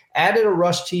 TDs, added a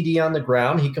rush TD on the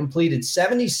ground. He completed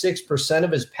 76%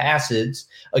 of his passes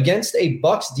against a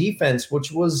Bucs defense,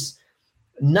 which was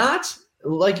not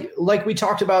like we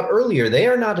talked about earlier. They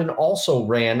are not an also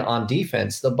ran on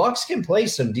defense. The Bucs can play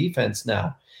some defense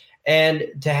now. And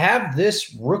to have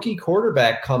this rookie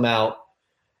quarterback come out,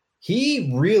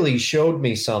 he really showed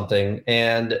me something.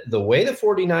 And the way the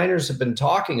 49ers have been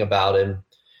talking about him,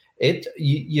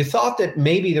 you thought that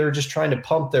maybe they're just trying to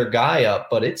pump their guy up,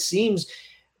 but it seems,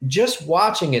 just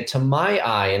watching it to my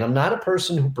eye, and I'm not a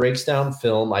person who breaks down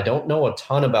film, I don't know a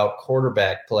ton about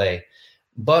quarterback play,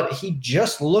 but he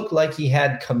just looked like he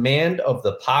had command of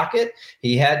the pocket.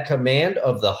 He had command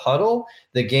of the huddle.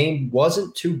 The game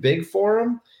wasn't too big for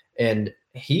him, and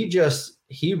he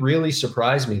really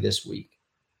surprised me this week.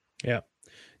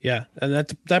 Yeah, and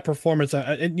that performance,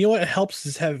 and you know what helps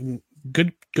is having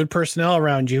good personnel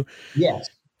around you. Yes.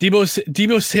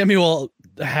 Deebo Samuel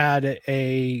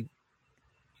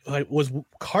was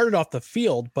carted off the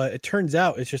field, but it turns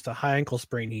out it's just a high ankle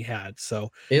sprain he had.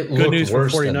 So good news for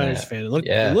 49ers fans.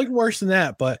 It looked worse than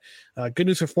that, but good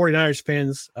news for 49ers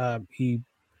fans. I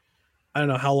don't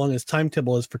know how long his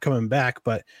timetable is for coming back,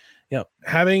 but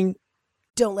having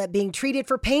Don't let being treated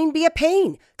for pain be a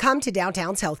pain. Come to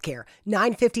Downtown's Healthcare,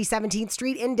 950 17th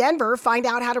Street in Denver. Find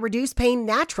out how to reduce pain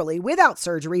naturally without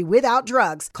surgery, without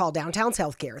drugs. Call Downtown's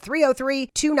Healthcare,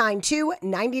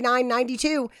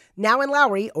 303-292-9992. Now in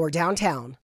Lowry or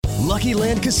downtown. Lucky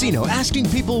Land Casino, asking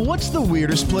people, what's the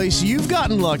weirdest place you've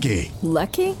gotten lucky?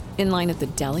 Lucky? In line at the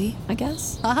deli, I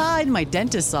guess? Aha, in my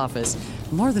dentist's office.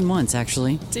 More than once,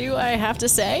 actually. Do I have to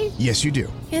say? Yes, you do.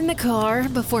 In the car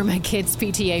before my kids'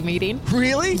 PTA meeting.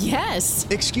 Really? Yes.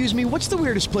 Excuse me, what's the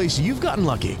weirdest place you've gotten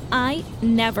lucky? I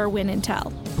never win and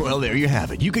tell. Well, there you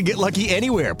have it. You can get lucky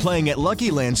anywhere, playing at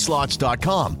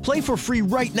LuckyLandSlots.com. Play for free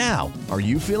right now. Are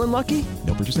you feeling lucky?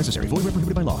 No purchase necessary. Void where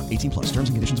prohibited by law. 18 plus. Terms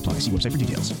and conditions apply. See website for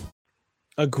details.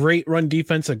 A great run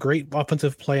defense, a great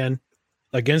offensive plan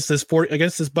against this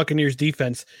Buccaneers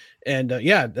defense, and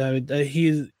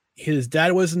his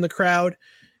dad was in the crowd.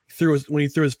 When he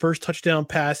threw his first touchdown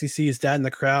pass, you see his dad in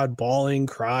the crowd, bawling,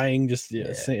 crying, just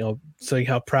saying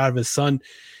how proud of his son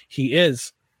he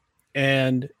is.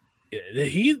 And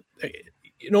it's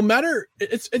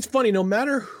funny, no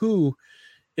matter who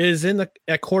is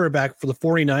at quarterback for the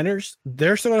 49ers,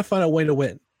 they're still going to find a way to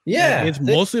win. Yeah, and it's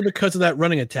mostly because of that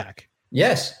running attack.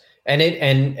 Yes,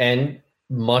 and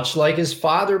much like his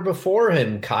father before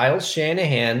him, Kyle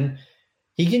Shanahan,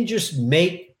 he can just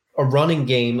make a running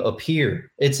game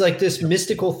appear. It's like this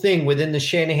mystical thing within the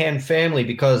Shanahan family,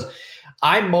 because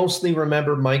I mostly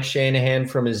remember Mike Shanahan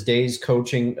from his days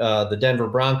coaching the Denver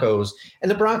Broncos, and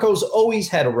the Broncos always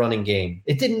had a running game.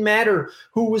 It didn't matter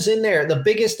who was in there. The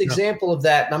biggest example of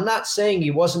that, and I'm not saying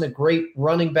he wasn't a great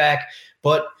running back,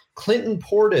 but Clinton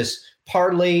Portis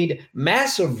parlayed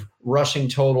massive rushing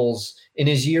totals in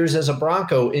his years as a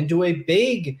Bronco into a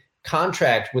big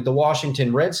contract with the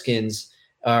Washington Redskins,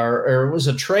 or it was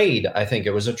a trade. I think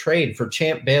it was a trade for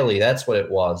Champ Bailey. That's what it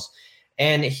was.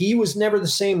 And he was never the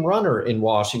same runner in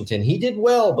Washington. He did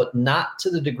well, but not to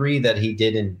the degree that he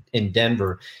did in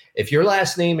Denver. If your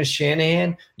last name is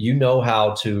Shanahan, you know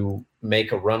how to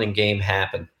make a running game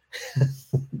happen.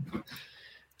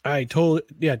 I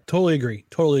totally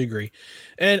agree.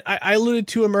 And I alluded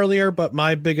to him earlier, but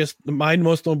my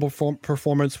most notable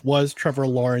performance was Trevor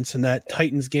Lawrence in that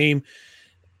Titans game.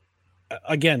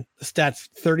 Again, the stats: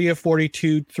 30 of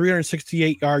 42,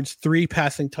 368 yards, 3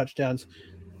 passing touchdowns,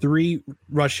 3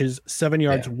 rushes, 7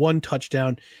 yards, 1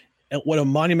 touchdown. And what a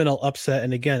monumental upset!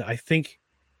 And again, I think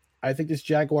this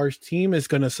Jaguars team is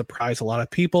going to surprise a lot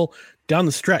of people down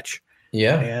the stretch.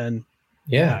 Yeah, and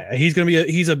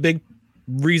he's a big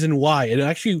reason why. And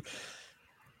actually,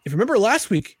 if you remember last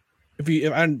week,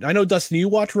 I know, Dustin, you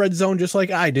watch Red Zone just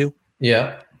like I do.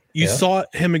 Yeah. You saw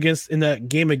him in that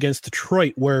game against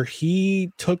Detroit where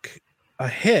he took a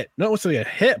hit, not necessarily a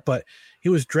hit, but he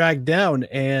was dragged down,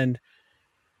 and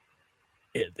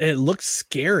it looked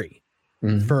scary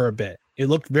for a bit. It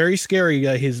looked very scary.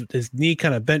 His knee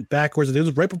kind of bent backwards. It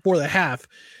was right before the half.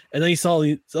 And then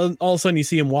all of a sudden you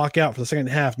see him walk out for the second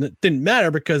half. And it didn't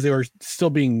matter because they were still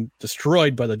being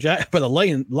destroyed by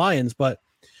the Lions. But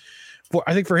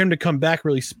I think for him to come back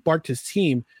really sparked his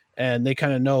team, and they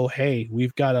kind of know, hey,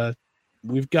 we've got a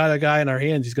guy in our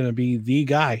hands. He's going to be the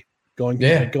guy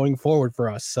going forward for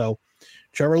us. So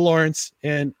Trevor Lawrence,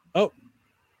 and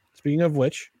speaking of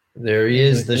which, there he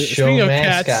is, the show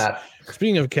mascot.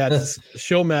 Speaking of cats,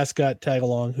 show mascot tag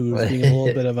along, who's being a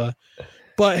little bit of a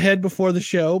butthead before the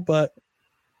show, but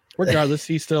regardless,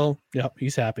 he's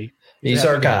happy. He's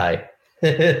our guy.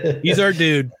 He's our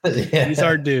dude. Yeah. He's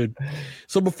our dude.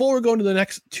 So before we go into the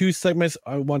next 2 segments,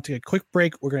 I want to take a quick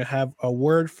break. We're going to have a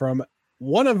word from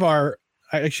one of our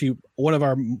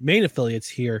main affiliates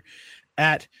here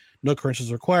at No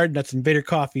Credentials Required. That's Invader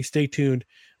Coffee. Stay tuned.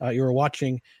 You are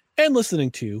watching and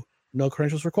listening to No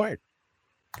Credentials Required.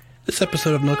 This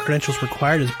episode of No Credentials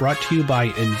Required is brought to you by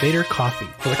Invader Coffee.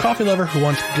 For the coffee lover who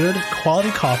wants good,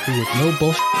 quality coffee with no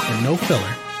bullshit and no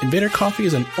filler, Invader Coffee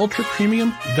is an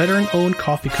ultra-premium, veteran-owned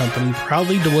coffee company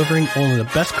proudly delivering only the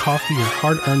best coffee your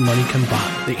hard-earned money can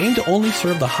buy. They aim to only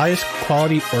serve the highest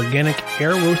quality, organic,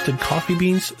 air-roasted coffee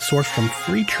beans sourced from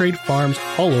free trade farms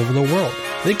all over the world.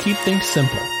 They keep things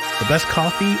simple. The best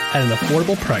coffee at an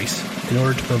affordable price in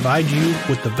order to provide you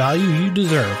with the value you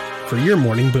deserve for your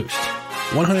morning boost.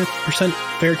 100%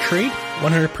 fair trade,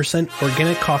 100%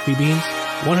 organic coffee beans,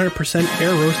 100%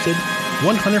 air roasted,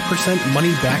 100%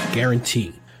 money back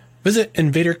guarantee. Visit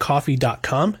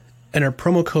invadercoffee.com, enter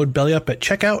promo code BELLYUP at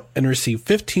checkout, and receive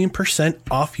 15%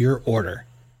 off your order.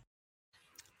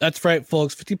 That's right,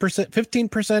 folks.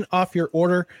 15% off your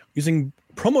order using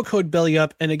promo code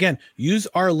BELLYUP. And again, use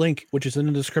our link, which is in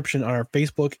the description on our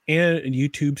Facebook and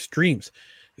YouTube streams.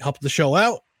 Help the show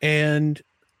out and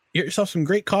get yourself some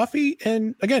great coffee,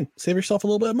 and again, save yourself a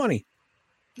little bit of money.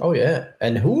 Oh yeah,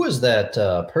 and who was that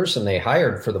person they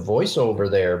hired for the voiceover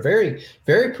there? Very,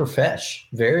 very profesh,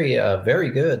 very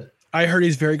good. I heard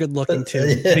he's very good looking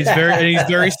too. He's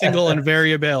very single and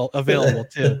very available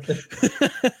too.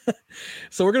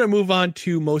 So we're gonna move on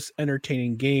to most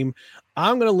entertaining game.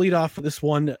 I'm gonna lead off with this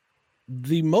one.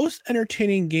 The most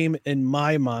entertaining game in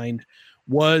my mind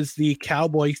was the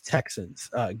Cowboys Texans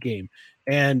game,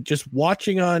 and just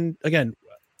watching on again.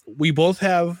 We both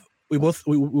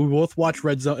watch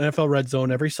Red Zone, NFL Red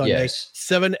Zone every Sunday. Yes.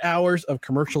 7 hours of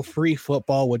commercial-free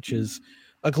football, which is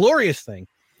a glorious thing.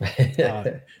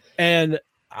 And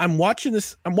I'm watching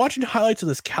highlights of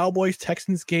this Cowboys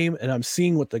Texans game, and I'm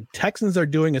seeing what the Texans are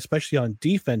doing, especially on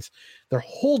defense. They're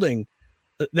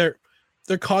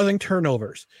causing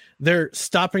turnovers. They're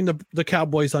stopping the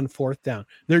Cowboys on fourth down.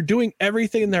 They're doing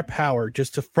everything in their power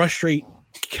just to frustrate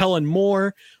Kellen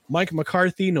Moore, Mike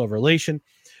McCarthy, no relation,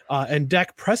 and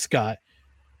Dak Prescott,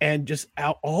 and just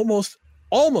almost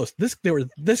they were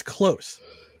this close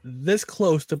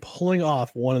to pulling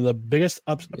off one of the biggest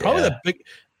the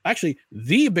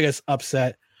biggest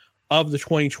upset of the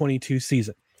 2022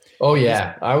 season. Oh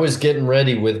yeah, I was getting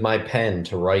ready with my pen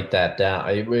to write that down.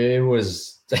 It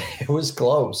was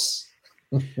close,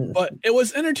 but it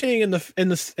was entertaining in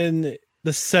the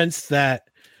sense that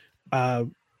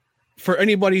for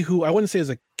anybody who I wouldn't say is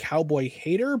a Cowboy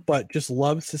hater, but just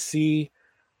loves to see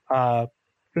the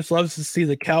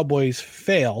Cowboys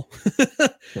fail.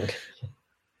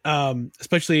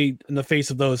 Especially in the face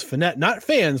of those not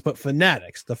fans, but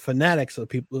fanatics, the fanatics of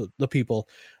the people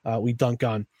we dunk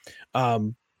on.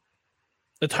 The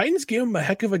Titans gave them a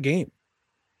heck of a game.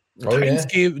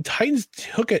 Titans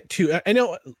took it to. I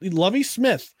know Lovie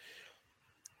Smith.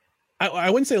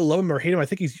 I wouldn't say love him or hate him. I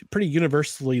think he's pretty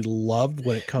universally loved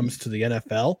when it comes to the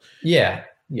NFL. Yeah.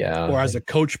 Or as a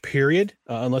coach, period.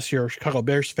 Unless you're a Chicago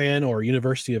Bears fan or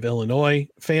University of Illinois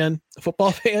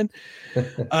football fan.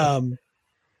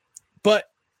 But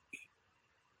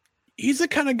he's the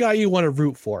kind of guy you want to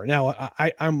root for. Now,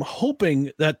 I'm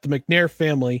hoping that the McNair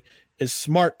family is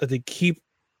smart, that they keep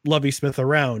Lovie Smith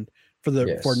around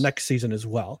for next season as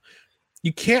well.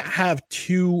 You can't have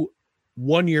 2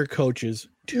 one-year coaches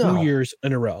 2 years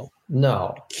in a row.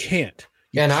 No, you can't.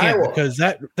 Because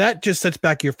that just sets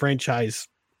back your franchise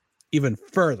even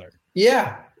further.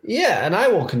 Yeah. And I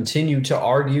will continue to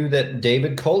argue that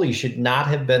David Culley should not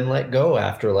have been let go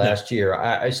after last year.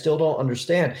 I still don't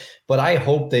understand, but I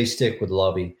hope they stick with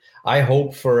Lovie. I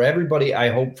hope for everybody. I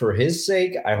hope for his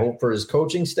sake. I hope for his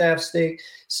coaching staff's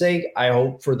sake. I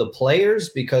hope for the players,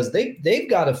 because they've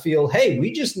got to feel, hey,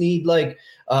 we just need like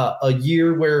a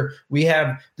year where we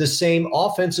have the same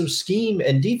offensive scheme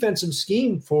and defensive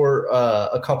scheme for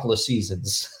a couple of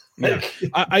seasons. Yeah.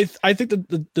 I think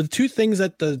the two things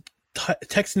that the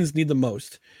Texans need the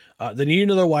most, they need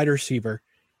another wide receiver,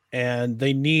 and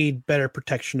they need better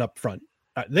protection up front.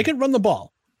 They can run the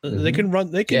ball. Mm-hmm.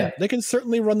 They can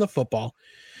certainly run the football.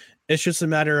 It's just a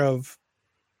matter of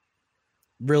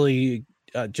really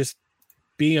just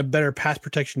being a better pass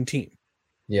protection team.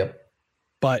 Yep.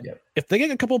 But if they get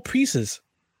a couple pieces,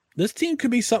 this team could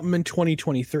be something in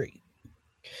 2023.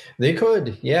 They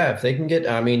could, yeah, if they can get,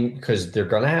 because they're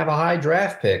going to have a high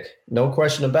draft pick, no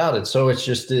question about it. So it's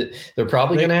just they're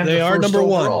probably going to have. They the are first number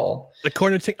overall. 1.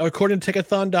 According to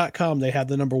Tickathon.com, they have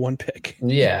the number 1 pick.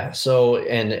 Yeah. So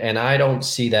and I don't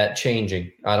see that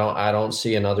changing. I don't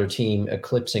see another team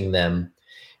eclipsing them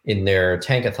in their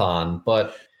Tankathon.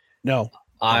 But no,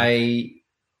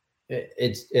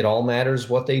 it all matters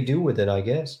what they do with it, I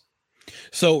guess.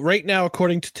 So right now,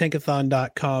 according to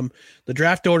Tankathon.com, the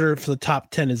draft order for the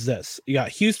top 10 is this. You got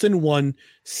Houston 1,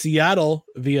 Seattle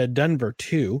via Denver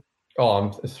 2. Oh,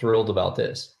 I'm thrilled about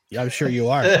this. Yeah, I'm sure you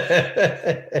are.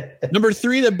 Number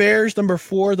 3, the Bears. Number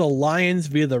 4, the Lions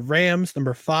via the Rams.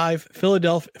 Number 5,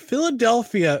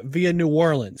 Philadelphia via New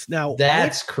Orleans. Now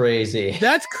that's crazy.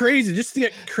 That's crazy. Just to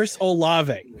get Chris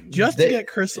Olave. Yeah,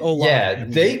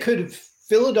 they could.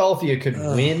 Philadelphia could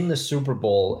win the Super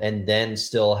Bowl and then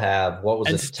still have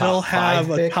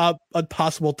a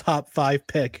possible top 5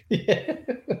 pick. Yeah.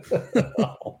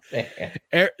 Oh, man.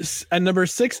 And number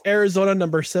 6, Arizona.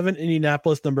 Number 7,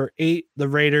 Indianapolis. Number 8, the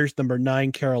Raiders. Number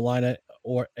 9, Carolina.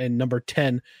 And number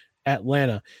 10,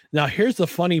 Atlanta. Now, here's the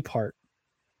funny part.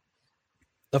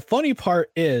 The funny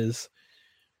part is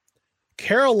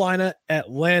Carolina,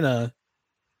 Atlanta,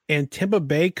 and Tampa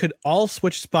Bay could all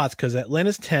switch spots, because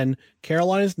Atlanta's 10,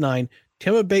 Carolina's 9,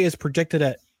 Tampa Bay is projected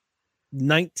at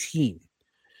 19.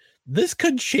 This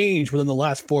could change within the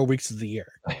last 4 weeks of the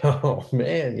year. Oh,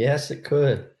 man. Yes, it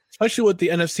could. Especially with the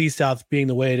NFC South being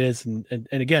the way it is. And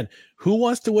again, who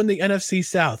wants to win the NFC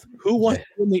South? Who wants to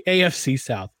win the AFC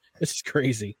South? This is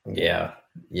crazy. Yeah.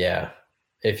 Yeah.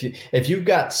 If you've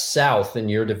got South in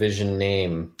your division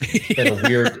name,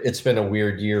 it's been a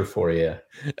weird year for you.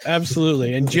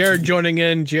 Absolutely. And Jared joining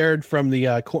in. Jared from the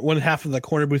one half of the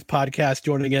Corner Booth podcast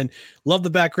joining in. Love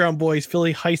the background, boys.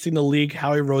 Philly heisting the league.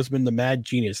 Howie Roseman, the mad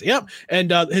genius. Yep.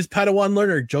 And his Padawan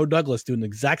learner, Joe Douglas, doing the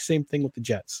exact same thing with the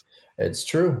Jets. It's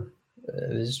true.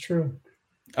 It is true.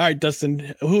 All right,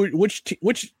 Dustin.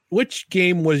 Which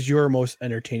game was your most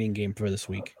entertaining game for this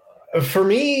week? For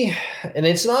me, and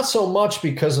it's not so much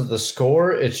because of the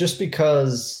score, it's just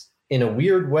because in a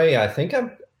weird way, I think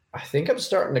I'm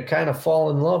starting to kind of fall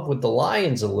in love with the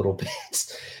Lions a little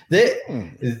bit.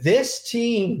 This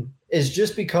team has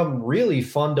just become really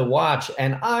fun to watch,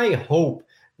 and I hope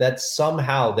that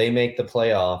somehow they make the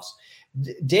playoffs.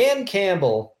 Dan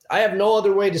Campbell, I have no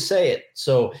other way to say it.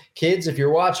 So kids, if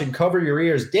you're watching, cover your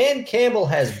ears. Dan Campbell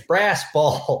has brass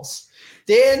balls.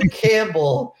 Dan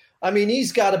Campbell, I mean,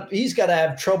 he's got to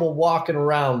have trouble walking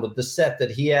around with the set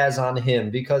that he has on him,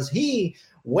 because he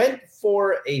went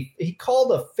for he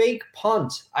called a fake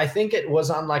punt. I think it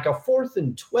was on like a 4th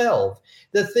and 12.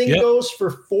 The thing goes for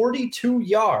 42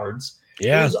 yards.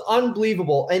 Yeah. It was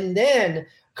unbelievable. And then a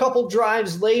couple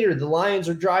drives later, the Lions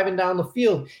are driving down the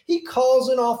field. He calls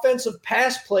an offensive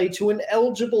pass play to an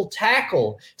eligible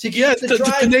tackle to keep the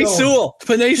drive going.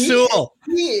 Penei Sewell.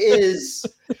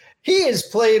 He is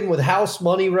playing with house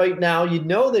money right now. You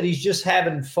know that he's just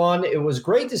having fun. It was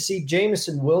great to see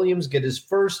Jameson Williams get his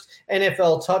first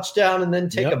NFL touchdown and then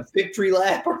take a victory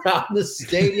lap around the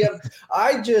stadium.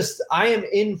 I am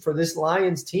in for this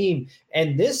Lions team.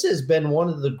 And this has been one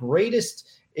of the greatest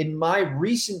in my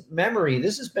recent memory.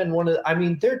 This has been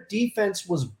their defense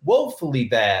was woefully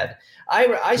bad.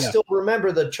 I still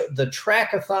remember the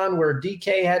trackathon where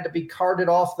DK had to be carted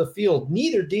off the field.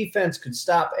 Neither defense could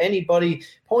stop anybody.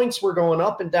 Points were going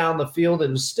up and down the field. It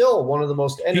was still one of the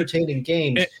most entertaining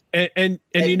games. And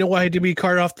you know why he had to be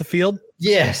carted off the field?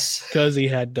 Yes. Because he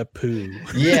had to poo.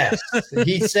 Yes.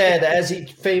 He said, as he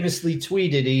famously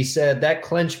tweeted, he said that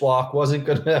clench walk wasn't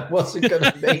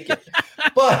gonna make it.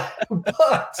 But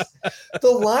the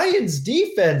Lions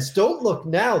defense, don't look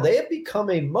now. They have become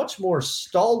a much more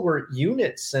stalwart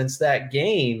unit since that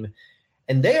game.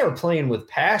 And they are playing with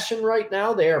passion right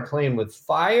now. They are playing with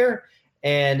fire.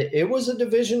 And it was a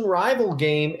division rival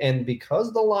game. And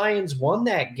because the Lions won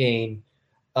that game,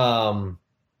 the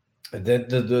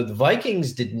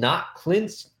Vikings did not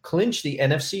clinch the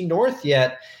NFC North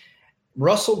yet.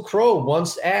 Russell Crowe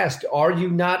once asked, "Are you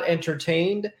not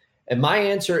entertained?" And my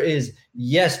answer is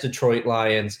yes, Detroit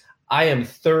Lions. I am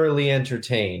thoroughly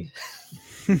entertained.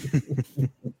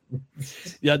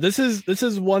 Yeah, this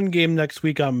is one game next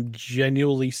week I'm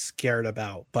genuinely scared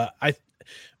about. But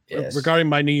regarding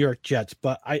my New York Jets,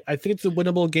 but I think it's a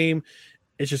winnable game.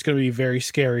 It's just going to be very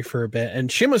scary for a bit.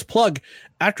 And shameless plug,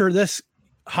 after this,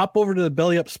 hop over to the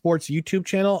Belly Up Sports YouTube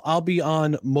channel. I'll be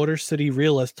on Motor City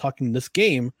Realist talking this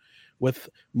game with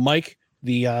Mike,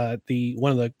 the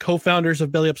one of the co-founders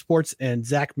of Belly Up Sports, and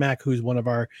Zach Mack, who's one of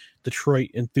our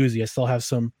Detroit enthusiasts. They'll have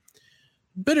some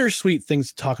bittersweet things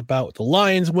to talk about with the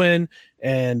Lions win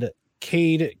and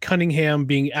Cade Cunningham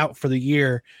being out for the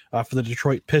year for the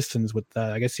Detroit Pistons with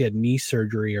I guess he had knee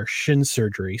surgery or shin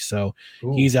surgery, so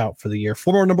he's out for the year.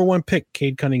 Former number 1 pick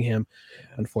Cade Cunningham,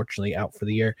 unfortunately out for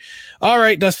the year. All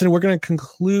right, Dustin, we're going to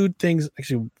conclude things.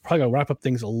 Actually, we're probably going to wrap up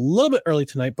things a little bit early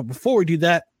tonight, but before we do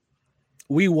that,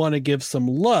 we want to give some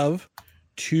love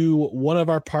to one of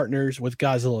our partners with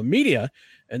Godzilla Media,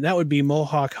 and that would be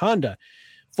Mohawk Honda.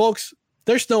 Folks,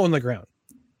 there's snow on the ground,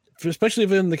 especially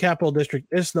if in the Capital District.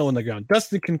 There's snow on the ground.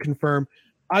 Dustin can confirm.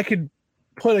 I could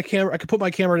put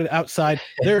my camera outside.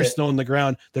 There's snow on the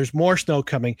ground. There's more snow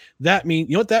coming. That means,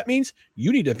 you know what that means?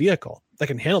 You need a vehicle that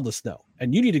can handle the snow,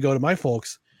 and you need to go to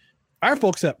our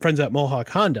friends at Mohawk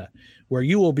Honda, where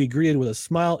you will be greeted with a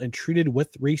smile and treated with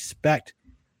respect.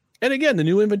 And again, the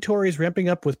new inventory is ramping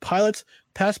up with Pilots,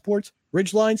 Passports,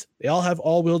 Ridgelines. They all have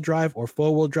all-wheel drive or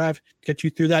four-wheel drive to get you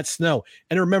through that snow.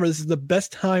 And remember, this is the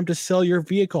best time to sell your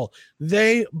vehicle.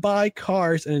 They buy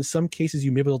cars, and in some cases,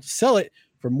 you may be able to sell it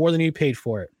for more than you paid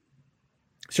for it.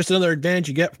 It's just another advantage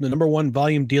you get from the number 1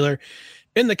 volume dealer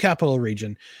in the Capital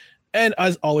Region. And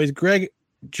as always, Greg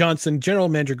Johnson, General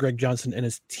Manager Greg Johnson, and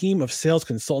his team of sales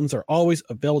consultants are always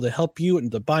available to help you in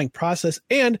the buying process.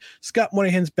 And Scott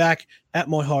Moynihan's back at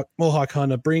Mohawk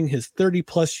Honda, bringing his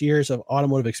 30-plus years of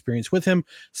automotive experience with him.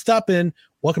 Stop in,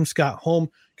 welcome Scott home. You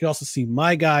can also see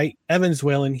my guy, Evans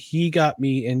Whalen. He got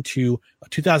me into a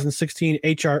 2016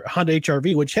 Honda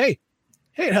HR-V, which, hey,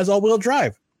 it has all-wheel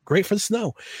drive. Great for the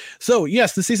snow. So,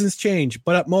 yes, the seasons change,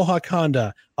 but at Mohawk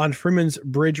Honda on Freeman's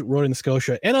Bridge Road in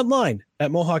Scotia and online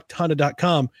at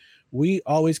mohawkhonda.com, we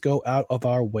always go out of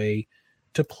our way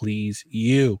to please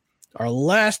you. Our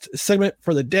last segment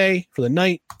for the day, for the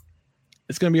night,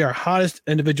 it's going to be our hottest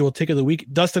individual take of the week.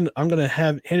 Dustin, I'm going to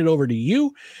hand it over to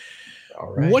you.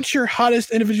 All right. What's your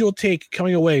hottest individual take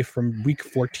coming away from week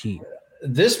 14?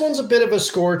 This one's a bit of a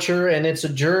scorcher, and it's a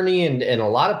journey, and a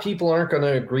lot of people aren't going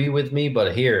to agree with me,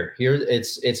 but here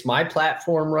it's my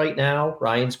platform right now.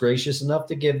 Ryan's gracious enough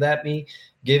to give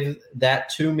that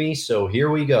to me, so here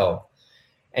we go.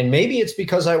 And maybe it's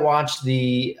because I watched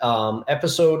the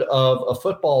episode of A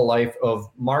Football Life of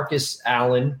Marcus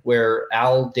Allen, where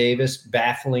Al Davis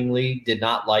bafflingly did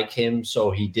not like him,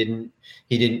 so he didn't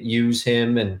use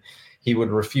him, and he would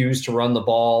refuse to run the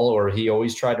ball, or he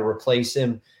always tried to replace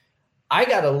him. I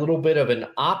got a little bit of an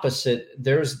opposite.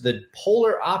 There's the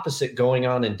polar opposite going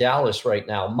on in Dallas right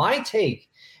now. My take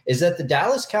is that the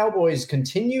Dallas Cowboys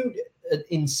continued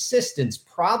insistence,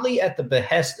 probably at the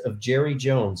behest of Jerry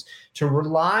Jones, to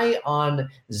rely on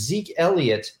Zeke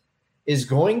Elliott is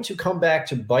going to come back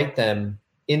to bite them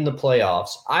in the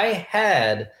playoffs. I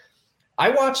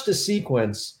watched a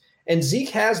sequence, and Zeke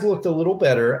has looked a little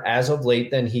better as of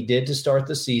late than he did to start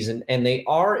the season, and they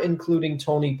are including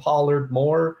Tony Pollard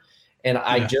more. And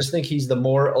I just think he's the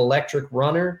more electric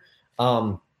runner.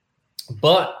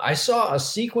 But I saw a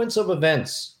sequence of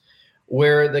events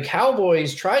where the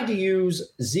Cowboys tried to use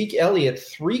Zeke Elliott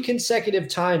 3 consecutive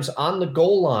times on the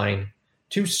goal line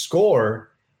to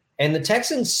score, and the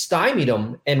Texans stymied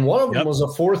them, and one of them was a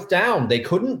 4th down. They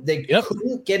couldn't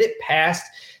get it past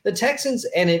the Texans,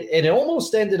 and it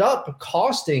almost ended up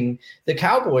costing the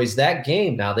Cowboys that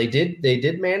game. Now they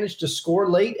did manage to score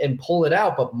late and pull it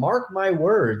out, but mark my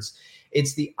words,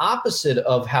 it's the opposite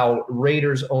of how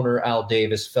Raiders owner Al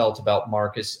Davis felt about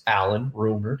Marcus Allen,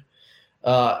 rumored.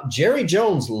 Jerry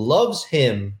Jones loves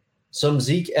him some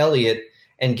Zeke Elliott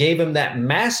and gave him that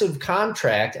massive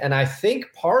contract. And I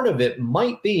think part of it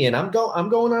might be, and I'm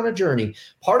going on a journey,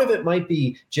 part of it might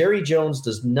be Jerry Jones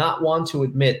does not want to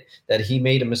admit that he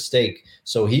made a mistake.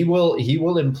 So he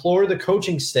will implore the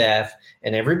coaching staff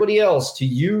and everybody else to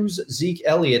use Zeke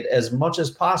Elliott as much as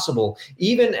possible,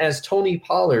 even as Tony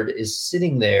Pollard is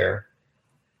sitting there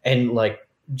and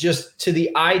just to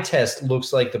the eye test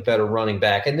looks like the better running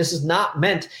back. And this is not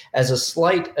meant as a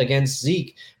slight against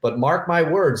Zeke, but mark my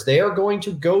words, they are going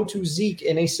to go to Zeke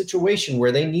in a situation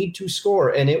where they need to score,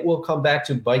 and it will come back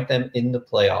to bite them in the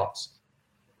playoffs.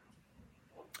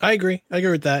 I agree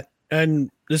with that.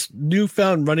 And this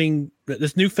newfound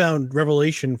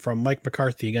revelation from Mike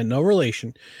McCarthy, again, no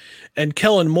relation, and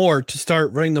Kellen Moore to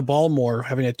start running the ball more,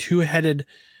 having a two-headed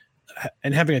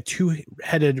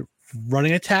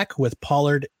running attack with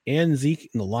Pollard and Zeke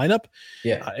in the lineup.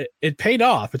 Yeah, it paid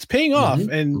off. It's paying off,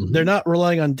 and they're not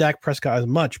relying on Dak Prescott as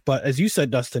much. But as you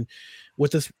said, Dustin,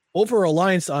 with this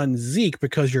over-reliance on Zeke,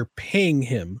 because you're paying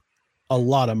him a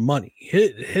lot of money,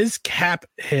 his cap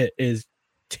hit is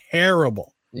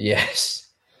terrible. Yes.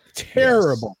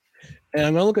 Terrible. Yes. And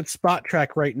I'm going to look at Spot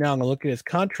Track right now. I'm going to look at his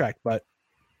contract, but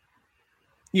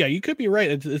yeah, you could be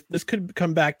right. This could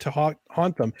come back to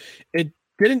haunt them. It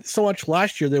didn't so much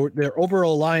last year. Their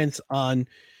over-reliance on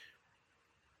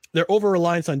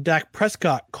Dak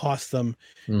Prescott cost them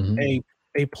a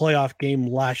playoff game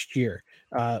last year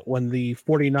when the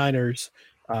 49ers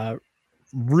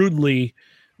rudely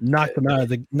knocked them out of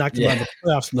the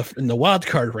playoffs in the wild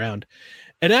card round.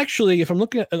 And actually, if I'm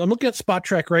looking at Spot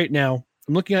Track right now,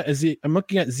 I'm looking at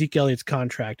Zeke Elliott's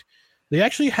contract. They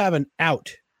actually have an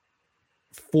out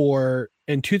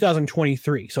in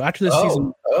 2023. So after this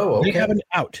season, they have an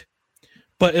out,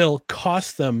 but it'll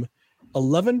cost them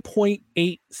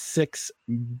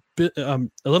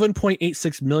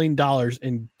 $11.86 million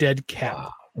in dead cap.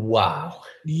 Wow.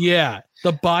 Yeah,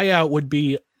 the buyout would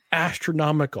be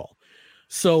astronomical.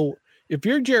 So if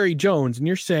you're Jerry Jones and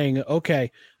you're saying,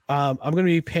 okay, I'm going to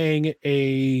be paying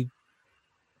a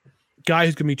guy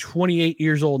who's going to be 28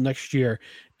 years old next year,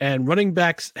 and running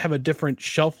backs have a different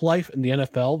shelf life in the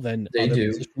NFL than other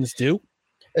positions do.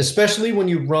 Especially when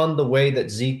you run the way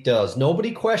that Zeke does.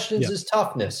 Nobody questions his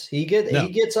toughness. He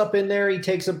gets up in there, he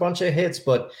takes a bunch of hits,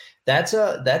 but that's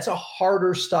a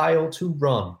harder style to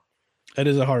run. It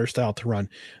is a harder style to run.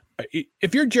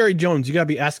 If you're Jerry Jones, you got to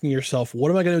be asking yourself, what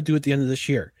am I going to do at the end of this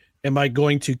year? Am I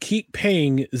going to keep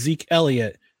paying Zeke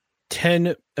Elliott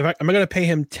am I going to pay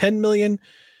him $10 million?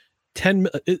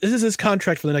 This is his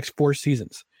contract for the next 4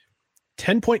 seasons.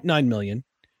 $10.9 million,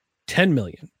 $10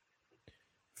 million,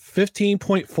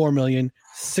 $15.4 million,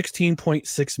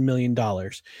 $16.6 million.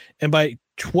 And by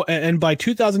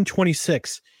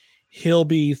 2026, he'll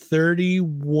be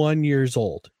 31 years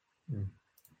old.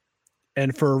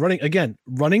 And for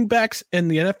running backs in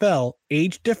the NFL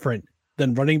age different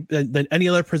than any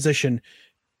other position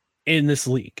in this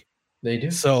league. They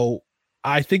do. So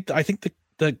I think they're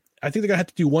gonna have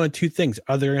to do one of two things.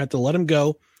 Either they're gonna have to let him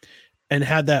go and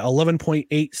have that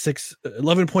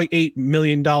 $11.8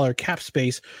 million cap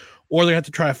space, or they have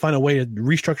to try to find a way to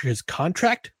restructure his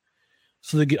contract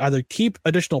so they can either keep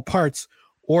additional parts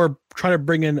or try to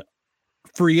bring in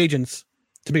free agents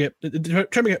to make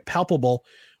it palpable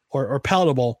or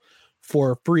palatable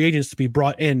for free agents to be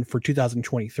brought in for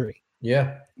 2023.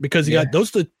 Yeah. Because you got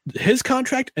his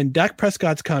contract and Dak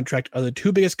Prescott's contract are the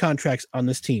two biggest contracts on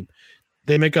this team.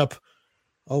 They make up,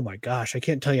 oh my gosh, I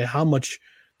can't tell you how much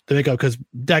they make up, because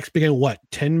Dak's beginning what,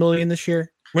 10 million this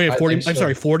year? Wait, 40. I'm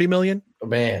sorry, 40 million.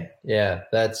 Man, yeah,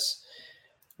 that's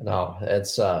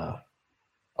a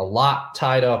lot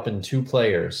tied up in two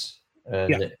players,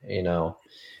 and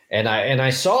and I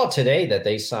saw today that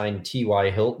they signed T.Y.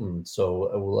 Hilton,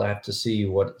 so we'll have to see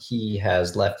what he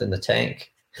has left in the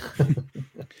tank.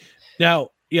 Now,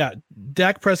 yeah,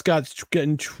 Dak Prescott's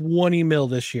getting 20 mil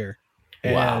this year,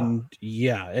 and Wow.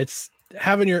 yeah, it's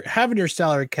having your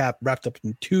salary cap wrapped up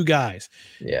in two guys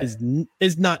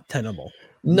is not tenable.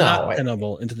 No, not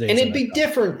tenable in today's and it'd be NFL.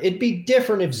 different. It'd be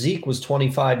different if Zeke was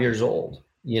 25 years old,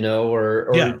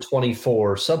 or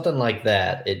 24, something like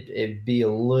that. It'd be a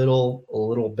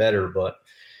little better, but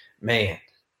man,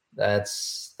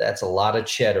 that's a lot of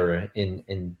cheddar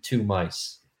in two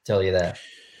mice. Tell you that.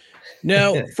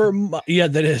 Now,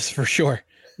 that is for sure.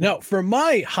 Now, for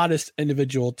my hottest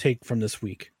individual take from this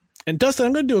week, and Dustin,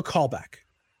 I'm going to do a callback.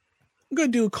 I'm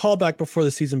going to do a callback before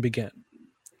the season began,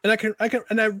 and I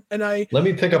let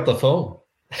me pick up the phone.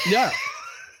 Yeah,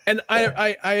 and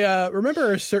I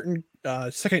remember a certain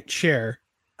second chair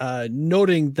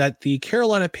noting that the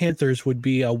Carolina Panthers would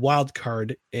be a wild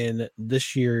card in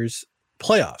this year's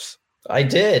playoffs. I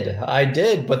did,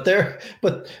 but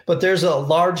there's a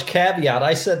large caveat.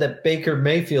 I said that Baker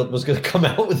Mayfield was going to come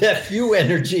out with that few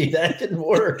energy. That didn't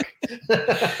work.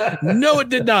 No, it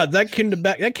did not. That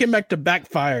came back to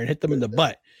backfire and hit them in the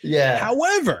butt. Yeah.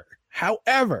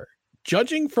 However,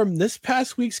 judging from this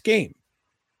past week's game,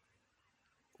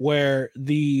 where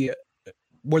the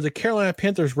Carolina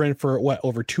Panthers ran for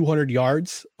over 200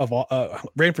 yards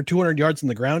ran for 200 yards in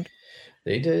the ground.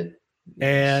 They did,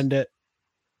 and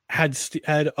had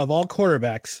of all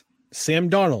quarterbacks, Sam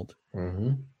Darnold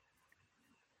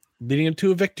leading him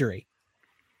to a victory.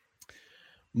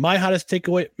 My hottest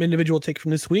individual take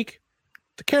from this week: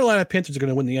 the Carolina Panthers are going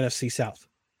to win the NFC South.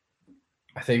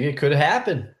 I think it could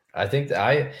happen. I think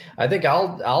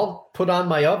I'll put on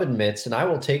my oven mitts and I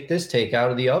will take this take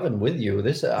out of the oven with you.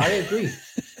 I agree.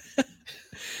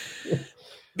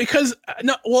 Because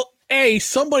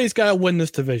somebody's got to win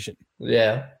this division.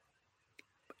 Yeah.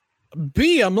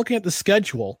 B, I'm looking at the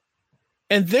schedule,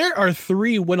 and there are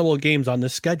 3 winnable games on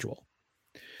this schedule.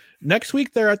 Next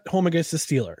week, they're at home against the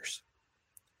Steelers.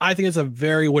 I think it's a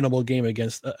very winnable game I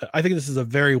think this is a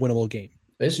very winnable game.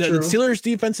 It's true. The Steelers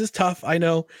defense is tough, I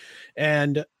know,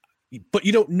 but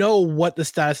you don't know what the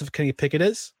status of Kenny Pickett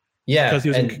is. Yeah, because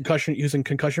he was in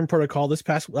concussion protocol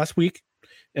last week,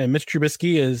 and Mitch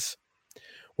Trubisky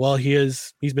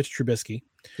he's Mitch Trubisky.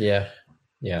 Yeah.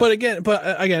 Yeah. But again,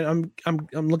 I'm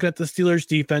looking at the Steelers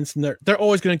defense, and they're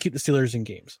always going to keep the Steelers in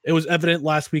games. It was evident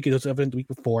last week. It was evident the week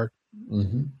before.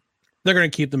 Mm-hmm. They're going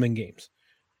to keep them in games.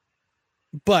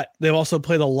 But they've also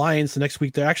played the Lions the next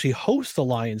week. They actually host the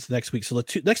Lions next week. So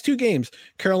the next 2 games,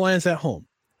 Carolina's at home.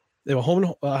 They have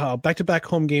home back-to-back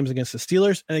home games against the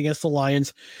Steelers and against the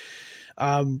Lions.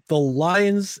 The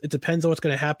Lions, it depends on what's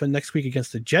going to happen next week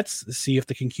against the Jets to see if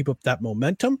they can keep up that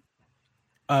momentum.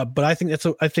 But I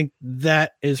think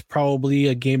that is probably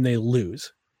a game they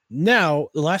lose. Now,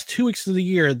 the last 2 weeks of the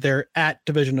year, they're at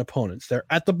division opponents. They're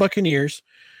at the Buccaneers,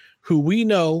 who we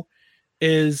know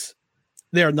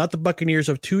they are not the Buccaneers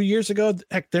of 2 years ago.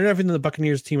 Heck, they're not even the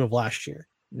Buccaneers team of last year.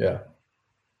 Yeah.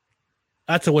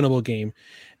 That's a winnable game.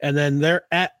 And then they're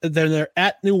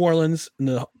at New Orleans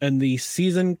in the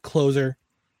season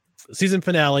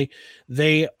finale.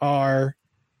 They are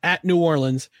at New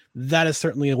Orleans. That is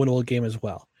certainly a winnable game as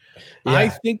well. Yeah. I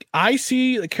think I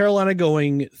see Carolina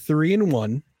going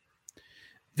 3-1.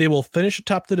 They will finish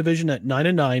atop the division at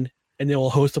 9-9, and they will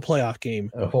host a playoff game.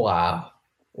 Oh,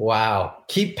 wow.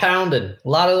 Keep pounding. A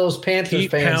lot of those Panthers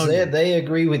fans, they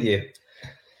agree with you.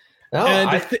 No,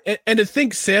 and to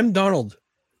think Sam Darnold,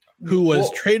 who was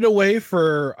traded away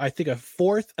for, I think, a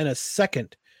 4th and a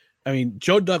 2nd. I mean,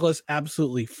 Joe Douglas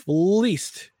absolutely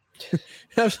fleeced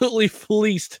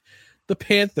the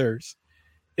Panthers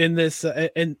in this,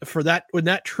 in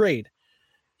that trade.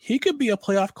 he could be a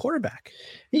playoff quarterback.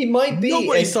 He might be.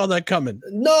 Nobody saw that coming.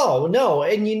 No.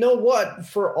 And you know what?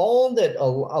 For all that, a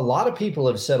lot of people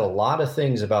have said a lot of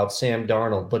things about Sam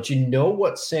Darnold, but you know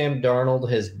what Sam Darnold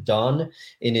has done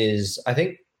in his, I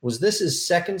think, was this his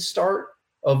second start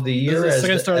of the year?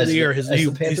 Second start of the year.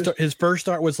 His first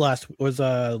start was last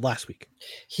week.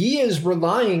 He is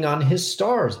relying on his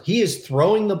stars. He is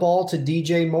throwing the ball to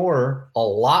DJ Moore a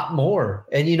lot more.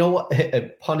 And you know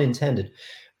what? Pun intended.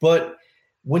 But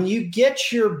when you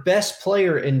get your best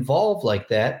player involved like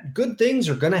that, good things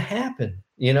are going to happen,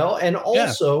 you know? And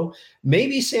also,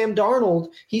 maybe Sam Darnold,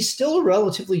 he's still a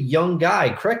relatively young guy.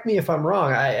 Correct me if I'm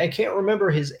wrong. I can't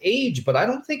remember his age, but I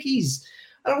don't think he's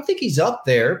up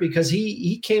there because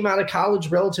he came out of college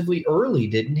relatively early,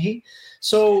 didn't he?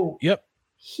 So yep,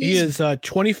 he is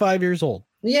 25 years old.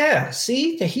 Yeah,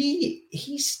 see,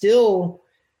 he still.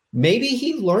 Maybe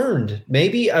he learned.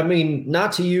 Maybe, I mean,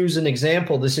 not to use an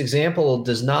example, this example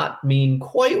does not mean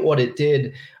quite what it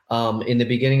did in the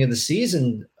beginning of the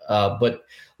season. But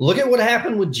look at what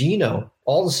happened with Geno.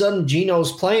 All of a sudden,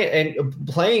 Geno's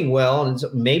playing well, and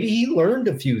maybe he learned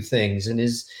a few things in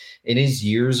his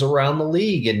years around the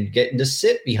league and getting to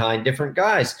sit behind different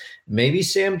guys. Maybe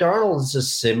Sam Darnold is a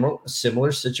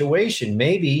similar situation.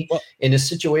 Maybe in a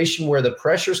situation where the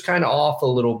pressure's kind of off a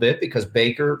little bit because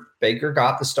Baker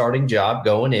got the starting job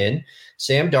going in.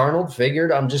 Sam Darnold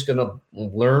figured, I'm just going to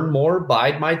learn more,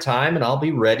 bide my time, and I'll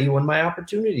be ready when my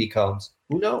opportunity comes.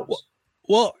 Who knows?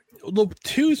 Well, the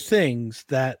two things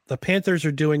that the Panthers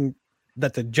are doing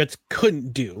that the Jets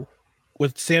couldn't do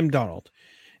with Sam Darnold.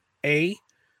 A,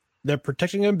 they're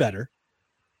protecting him better.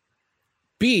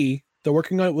 B, they're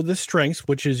working on it with his strengths,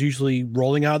 which is usually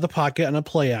rolling out of the pocket on a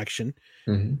play action.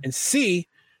 Mm-hmm. And C,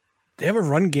 they have a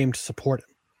run game to support him.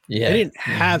 Yeah, they didn't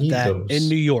have that in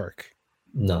New York.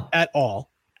 No. At all.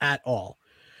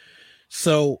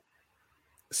 So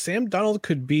Sam Darnold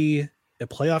could be a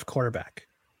playoff quarterback.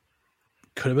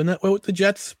 Could have been that way with the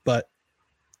Jets, but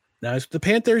now it's the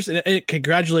Panthers. And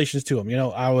congratulations to him. You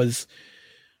know, I was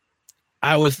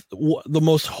the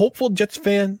most hopeful Jets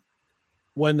fan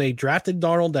when they drafted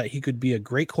Darnold that he could be a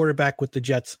great quarterback with the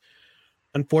Jets.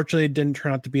 Unfortunately, it didn't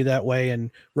turn out to be that way.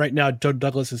 And right now, Joe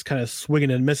Douglas is kind of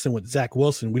swinging and missing with Zach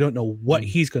Wilson. We don't know what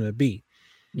he's going to be.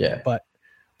 Yeah. But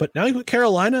now he's with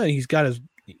Carolina, and he's got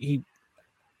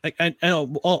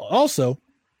also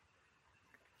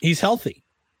he's healthy.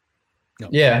 No,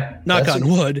 yeah. Knock on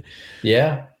wood.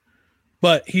 Yeah.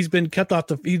 But he's been kept off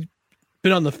he's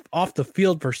been off the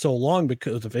field for so long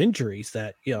because of injuries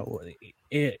that, you know,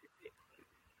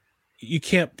 you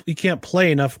can't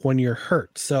play enough when you're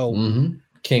hurt. So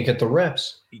can't get the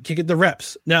reps. You can't get the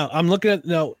reps. Now I'm looking at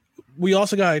we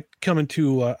also got to come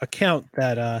into account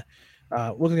that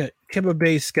looking at Tampa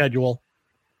Bay's schedule.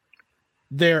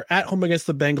 They're at home against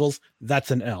the Bengals. That's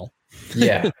an L.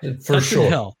 Yeah, for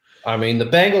sure. I mean, the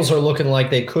Bengals are looking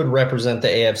like they could represent the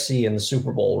AFC in the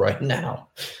Super Bowl right now.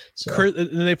 So.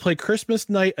 And they play Christmas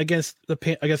night against the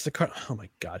oh my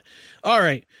God. All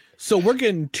right. So we're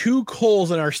getting two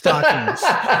coals in our stockings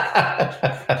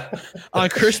on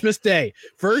Christmas Day.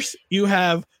 First, you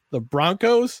have the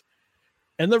Broncos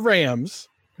and the Rams.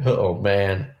 Oh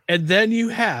man. And then you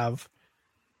have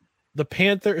the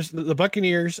Panthers, the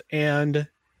Buccaneers, and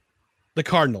the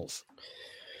Cardinals.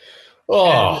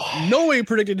 Oh, and nobody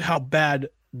predicted how bad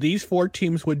these four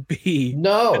teams would be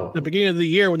at the beginning of the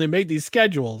year when they made these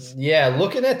schedules. Yeah,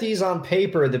 looking at these on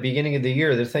paper at the beginning of the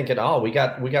year, they're thinking, oh, we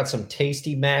got some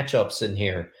tasty matchups in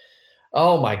here.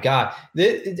 Oh my God.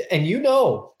 And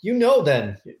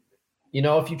then,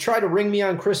 if you try to ring me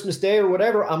on Christmas Day or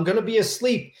whatever, I'm going to be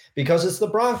asleep because it's the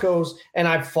Broncos, and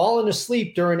I've fallen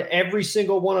asleep during every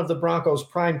single one of the Broncos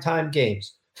primetime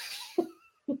games.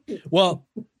 Well,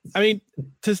 I mean,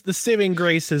 the saving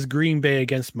grace is Green Bay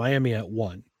against Miami at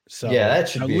 1. So yeah, that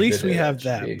should be at least we have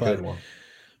that.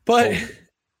 But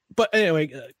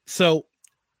anyway, so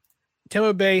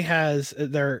Tampa Bay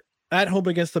they're at home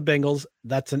against the Bengals.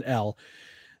 That's an L.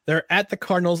 They're at the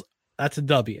Cardinals. That's a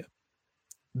W.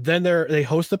 Then they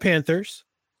host the Panthers.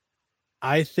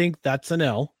 I think that's an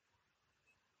L.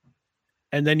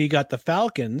 And then you got the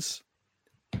Falcons.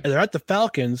 And they're at the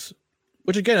Falcons,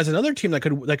 which again is another team that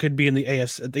could be in the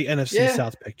NFC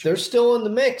South picture. They're still in the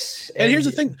mix. And here's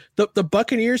the thing: the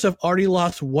Buccaneers have already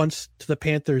lost once to the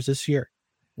Panthers this year.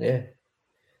 Yeah.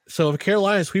 So if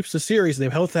Carolina sweeps the series, they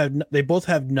both have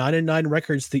 9-9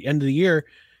 records at the end of the year.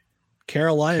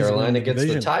 Carolina gets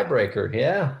the tiebreaker.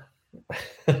 Yeah.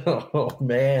 Oh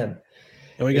man.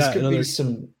 And this could be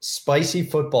some spicy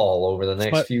football over the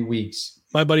next few weeks.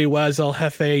 My buddy Waz El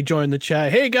Jefe joined the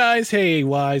chat. Hey guys, hey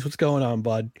Waz, what's going on,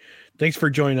 bud? Thanks for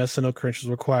joining us. No credentials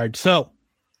required. So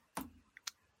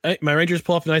my Rangers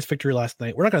pull off a nice victory last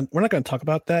night. We're not gonna talk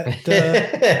about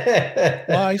that.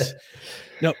 Wise.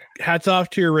 No, hats off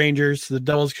to your Rangers. The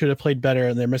Devils could have played better,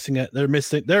 and they're missing it. They're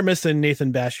missing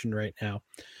Nathan Bastian right now.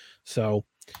 So,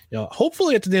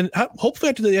 hopefully after the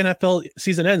NFL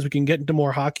season ends, we can get into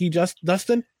more hockey.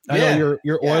 Dustin, I know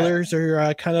your Oilers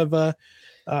are kind of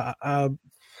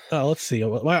let's see.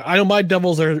 I know my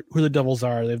Devils are who the Devils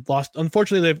are. They've lost.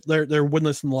 Unfortunately, they're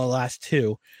winless in the last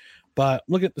two. But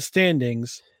look at the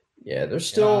standings. Yeah, they're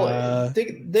still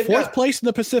they've fourth place in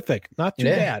the Pacific. Not too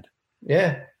bad.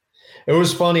 Yeah. It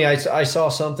was funny. I saw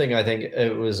something. I think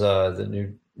it was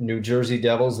the New Jersey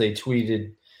Devils. They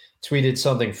tweeted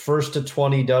something first to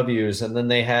 20 W's, and then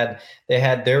they had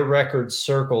their record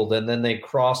circled, and then they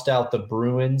crossed out the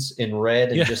Bruins in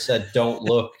red and just said, "Don't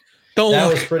look." That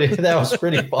was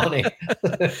pretty funny.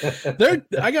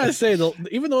 I gotta say,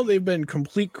 even though they've been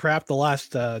complete crap the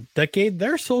last decade,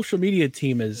 their social media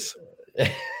team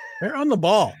they're on the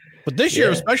ball. But this year,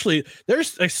 especially, they're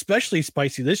especially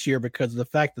spicy this year because of the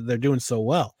fact that they're doing so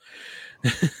well.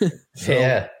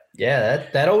 That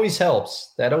always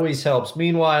helps. That always helps.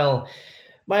 Meanwhile,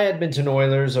 my Edmonton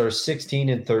Oilers are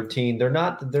 16-13.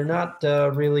 They're not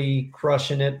really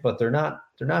crushing it, but they're not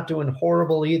doing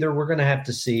horrible either. We're gonna have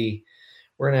to see.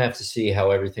 We're gonna have to see how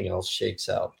everything else shakes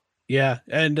out. Yeah,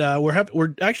 and we're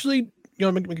actually.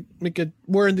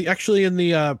 We're in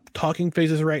the talking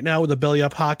phases right now with the Belly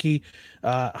Up Hockey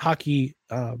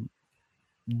room.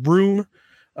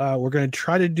 We're going to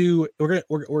try to do.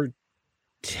 We're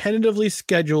tentatively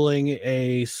scheduling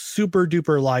a super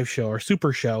duper live show or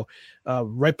super show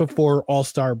right before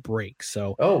All-Star break.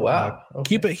 So, okay.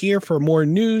 Keep it here for more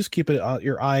news. Keep it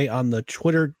your eye on the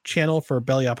Twitter channel for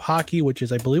Belly Up Hockey, which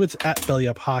is I believe it's at Belly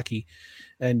Up Hockey,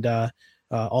 and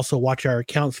also watch our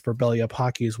accounts for Belly Up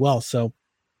Hockey as well. So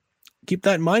keep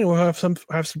that in mind. We'll have some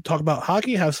talk about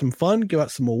hockey, have some fun, give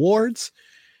out some awards,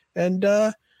 and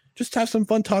just have some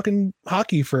fun talking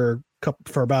hockey for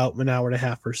about an hour and a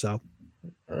half or so.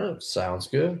 Sounds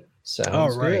good.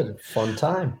 Sounds good. Fun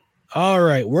time. All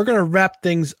right. We're going to wrap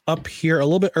things up here a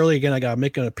little bit early. Again, I got to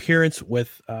make an appearance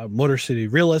with Motor City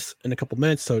Realists in a couple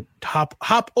minutes. So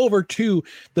hop over to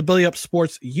the Belly Up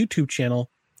Sports YouTube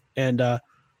channel and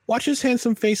watch his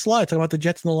handsome face live talking about the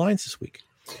Jets and the Lions this week.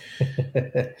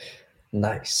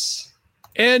 Nice.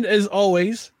 And as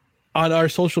always, on our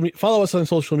social media, follow us on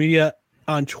social media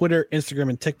on Twitter, Instagram,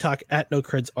 and TikTok at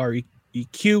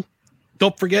NoCredsREQ.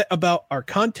 Don't forget about our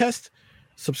contest.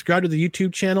 Subscribe to the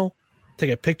YouTube channel.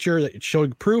 Take a picture that it's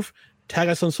showing proof. Tag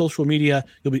us on social media.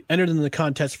 You'll be entered in the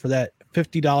contest for that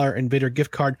 $50 Invader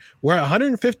gift card. We're at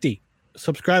 150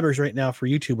 subscribers right now for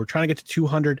YouTube. We're trying to get to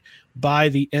 200 by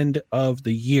the end of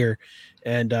the year,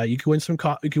 and you can win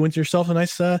you can win yourself a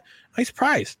nice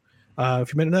prize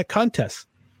if you made in that contest.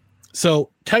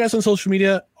 So tag us on social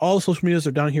media. All the social medias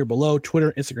are down here below: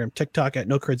 Twitter, Instagram, TikTok at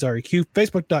NoCredsREQ,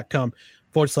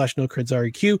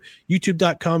 Facebook.com/NoCredsREQ,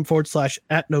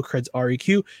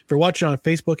 YouTube.com/@NoCredsREQ. If you're watching on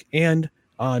Facebook and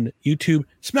on YouTube,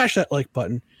 smash that like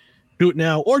button. Do it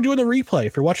now or do it in the replay.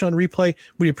 If you're watching on replay,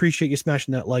 we appreciate you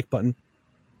smashing that like button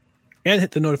and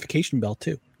hit the notification bell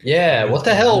too. Yeah, what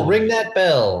the hell? Ring that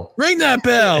bell. Ring that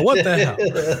bell. What the hell?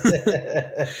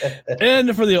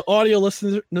 And for the audio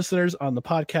listeners on the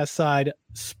podcast side,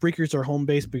 Spreaker's our home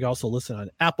base. We can also listen on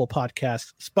Apple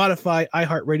Podcasts, Spotify,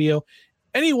 iHeartRadio,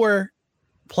 anywhere,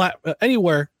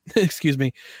 excuse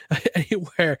me,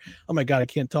 anywhere. Oh my God, I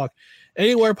can't talk.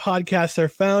 Anywhere podcasts are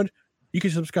found, you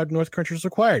can subscribe to North Country as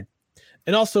required.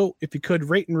 And also, if you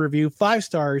could rate and review, 5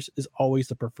 stars is always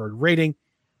the preferred rating.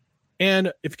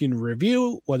 And if you can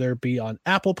review, whether it be on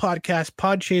Apple Podcasts,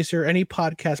 Podchaser, any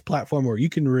podcast platform where you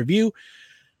can review,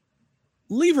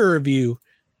 leave a review.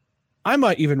 I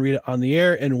might even read it on the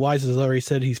air. And Wise has already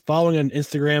said he's following on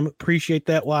Instagram. Appreciate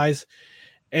that, Wise.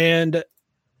 And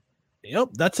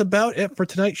that's about it for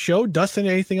tonight's show. Dustin,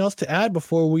 anything else to add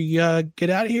before we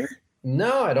get out of here?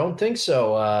 No, I don't think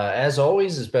so. As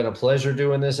always, it's been a pleasure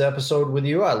doing this episode with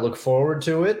you. I look forward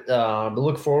to it.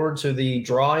 Look forward to the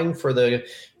drawing for the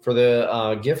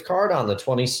gift card on the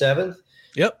 27th.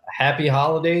 Yep. Happy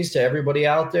holidays to everybody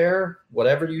out there.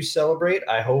 Whatever you celebrate,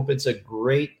 I hope it's a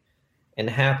great and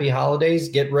happy holidays.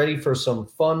 Get ready for some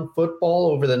fun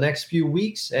football over the next few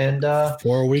weeks. And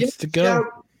 4 weeks to go.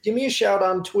 Give me a shout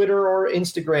on Twitter or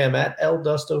Instagram at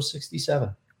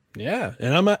LDusto67. Yeah,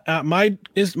 and I'm at my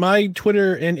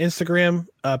Twitter and Instagram,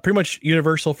 pretty much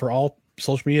universal for all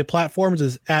social media platforms,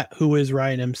 is at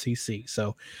WhoIsRyanMCC.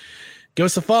 So give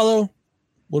us a follow.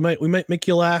 We might make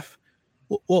you laugh.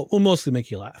 we'll mostly make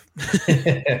you laugh.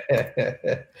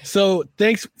 So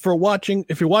thanks for watching.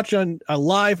 If you're watching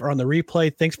live or on the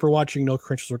replay, thanks for watching No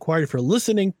Credentials Required. If you're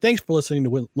listening, thanks for listening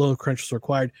to No Credentials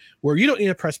Required, where you don't need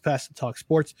a press pass to talk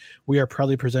sports. We are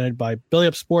proudly presented by Belly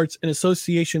Up Sports in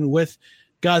association with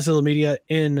Godzilla Media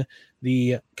in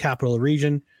the Capital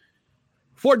Region.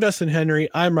 For Dustin Henry,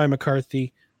 I'm Ryan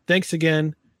McCarthy. Thanks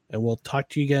again, and we'll talk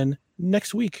to you again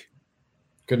next week.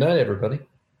 Good night, everybody.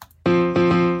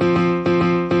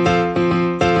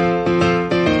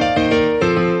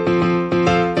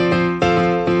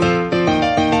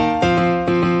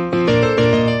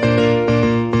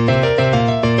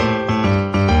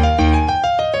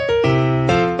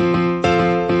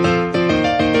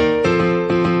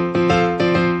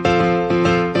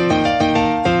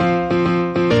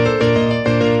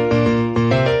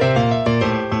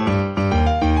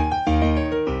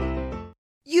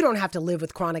 You don't have to live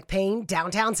with chronic pain.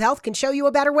 Downtown's Health can show you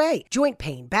a better way. Joint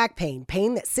pain, back pain,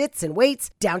 pain that sits and waits.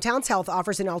 Downtown's Health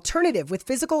offers an alternative with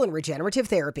physical and regenerative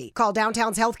therapy. Call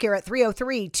Downtown's Healthcare at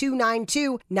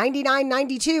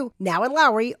 303-292-9992, now in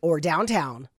Lowry or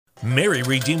downtown. Mary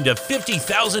redeemed a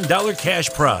 $50,000 cash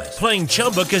prize playing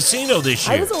Chumba Casino this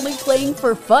year. I was only playing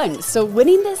for fun, so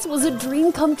winning this was a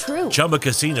dream come true. Chumba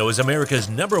Casino is America's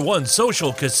 #1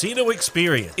 social casino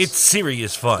experience. It's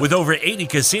serious fun. With over 80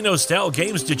 casino-style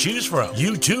games to choose from,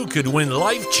 you too could win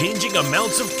life-changing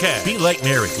amounts of cash. Be like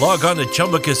Mary. Log on to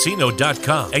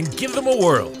ChumbaCasino.com and give them a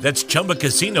whirl. That's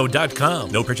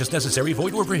ChumbaCasino.com. No purchase necessary.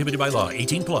 Void or prohibited by law.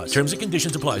 18+. Terms and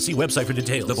conditions apply. See website for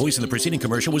details. The voice in the preceding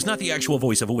commercial was not the actual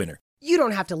voice of a winner. You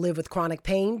don't have to live with chronic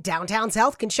pain. Downtown's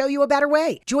Health can show you a better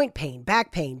way. Joint pain,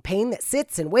 back pain, pain that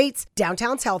sits and waits.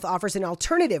 Downtown's Health offers an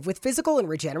alternative with physical and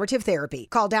regenerative therapy.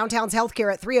 Call Downtown's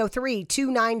Healthcare at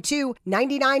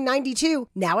 303-292-9992,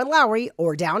 now in Lowry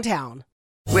or downtown.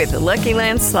 With the Lucky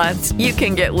Land Slots, you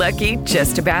can get lucky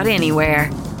just about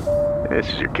anywhere.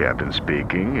 This is your captain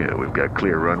speaking. We've got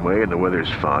clear runway and the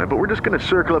weather's fine, but we're just going to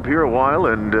circle up here a while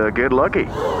and get lucky.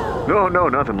 No,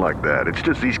 nothing like that. It's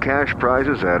just these cash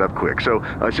prizes add up quick. So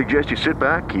I suggest you sit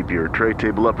back, keep your tray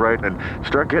table upright, and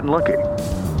start getting lucky.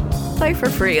 Play for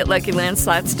free at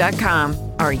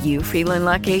LuckyLandSlots.com. Are you feeling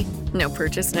lucky? No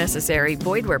purchase necessary.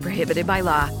 Void where prohibited by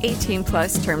law.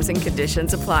 18+ terms and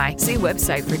conditions apply. See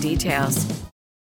website for details.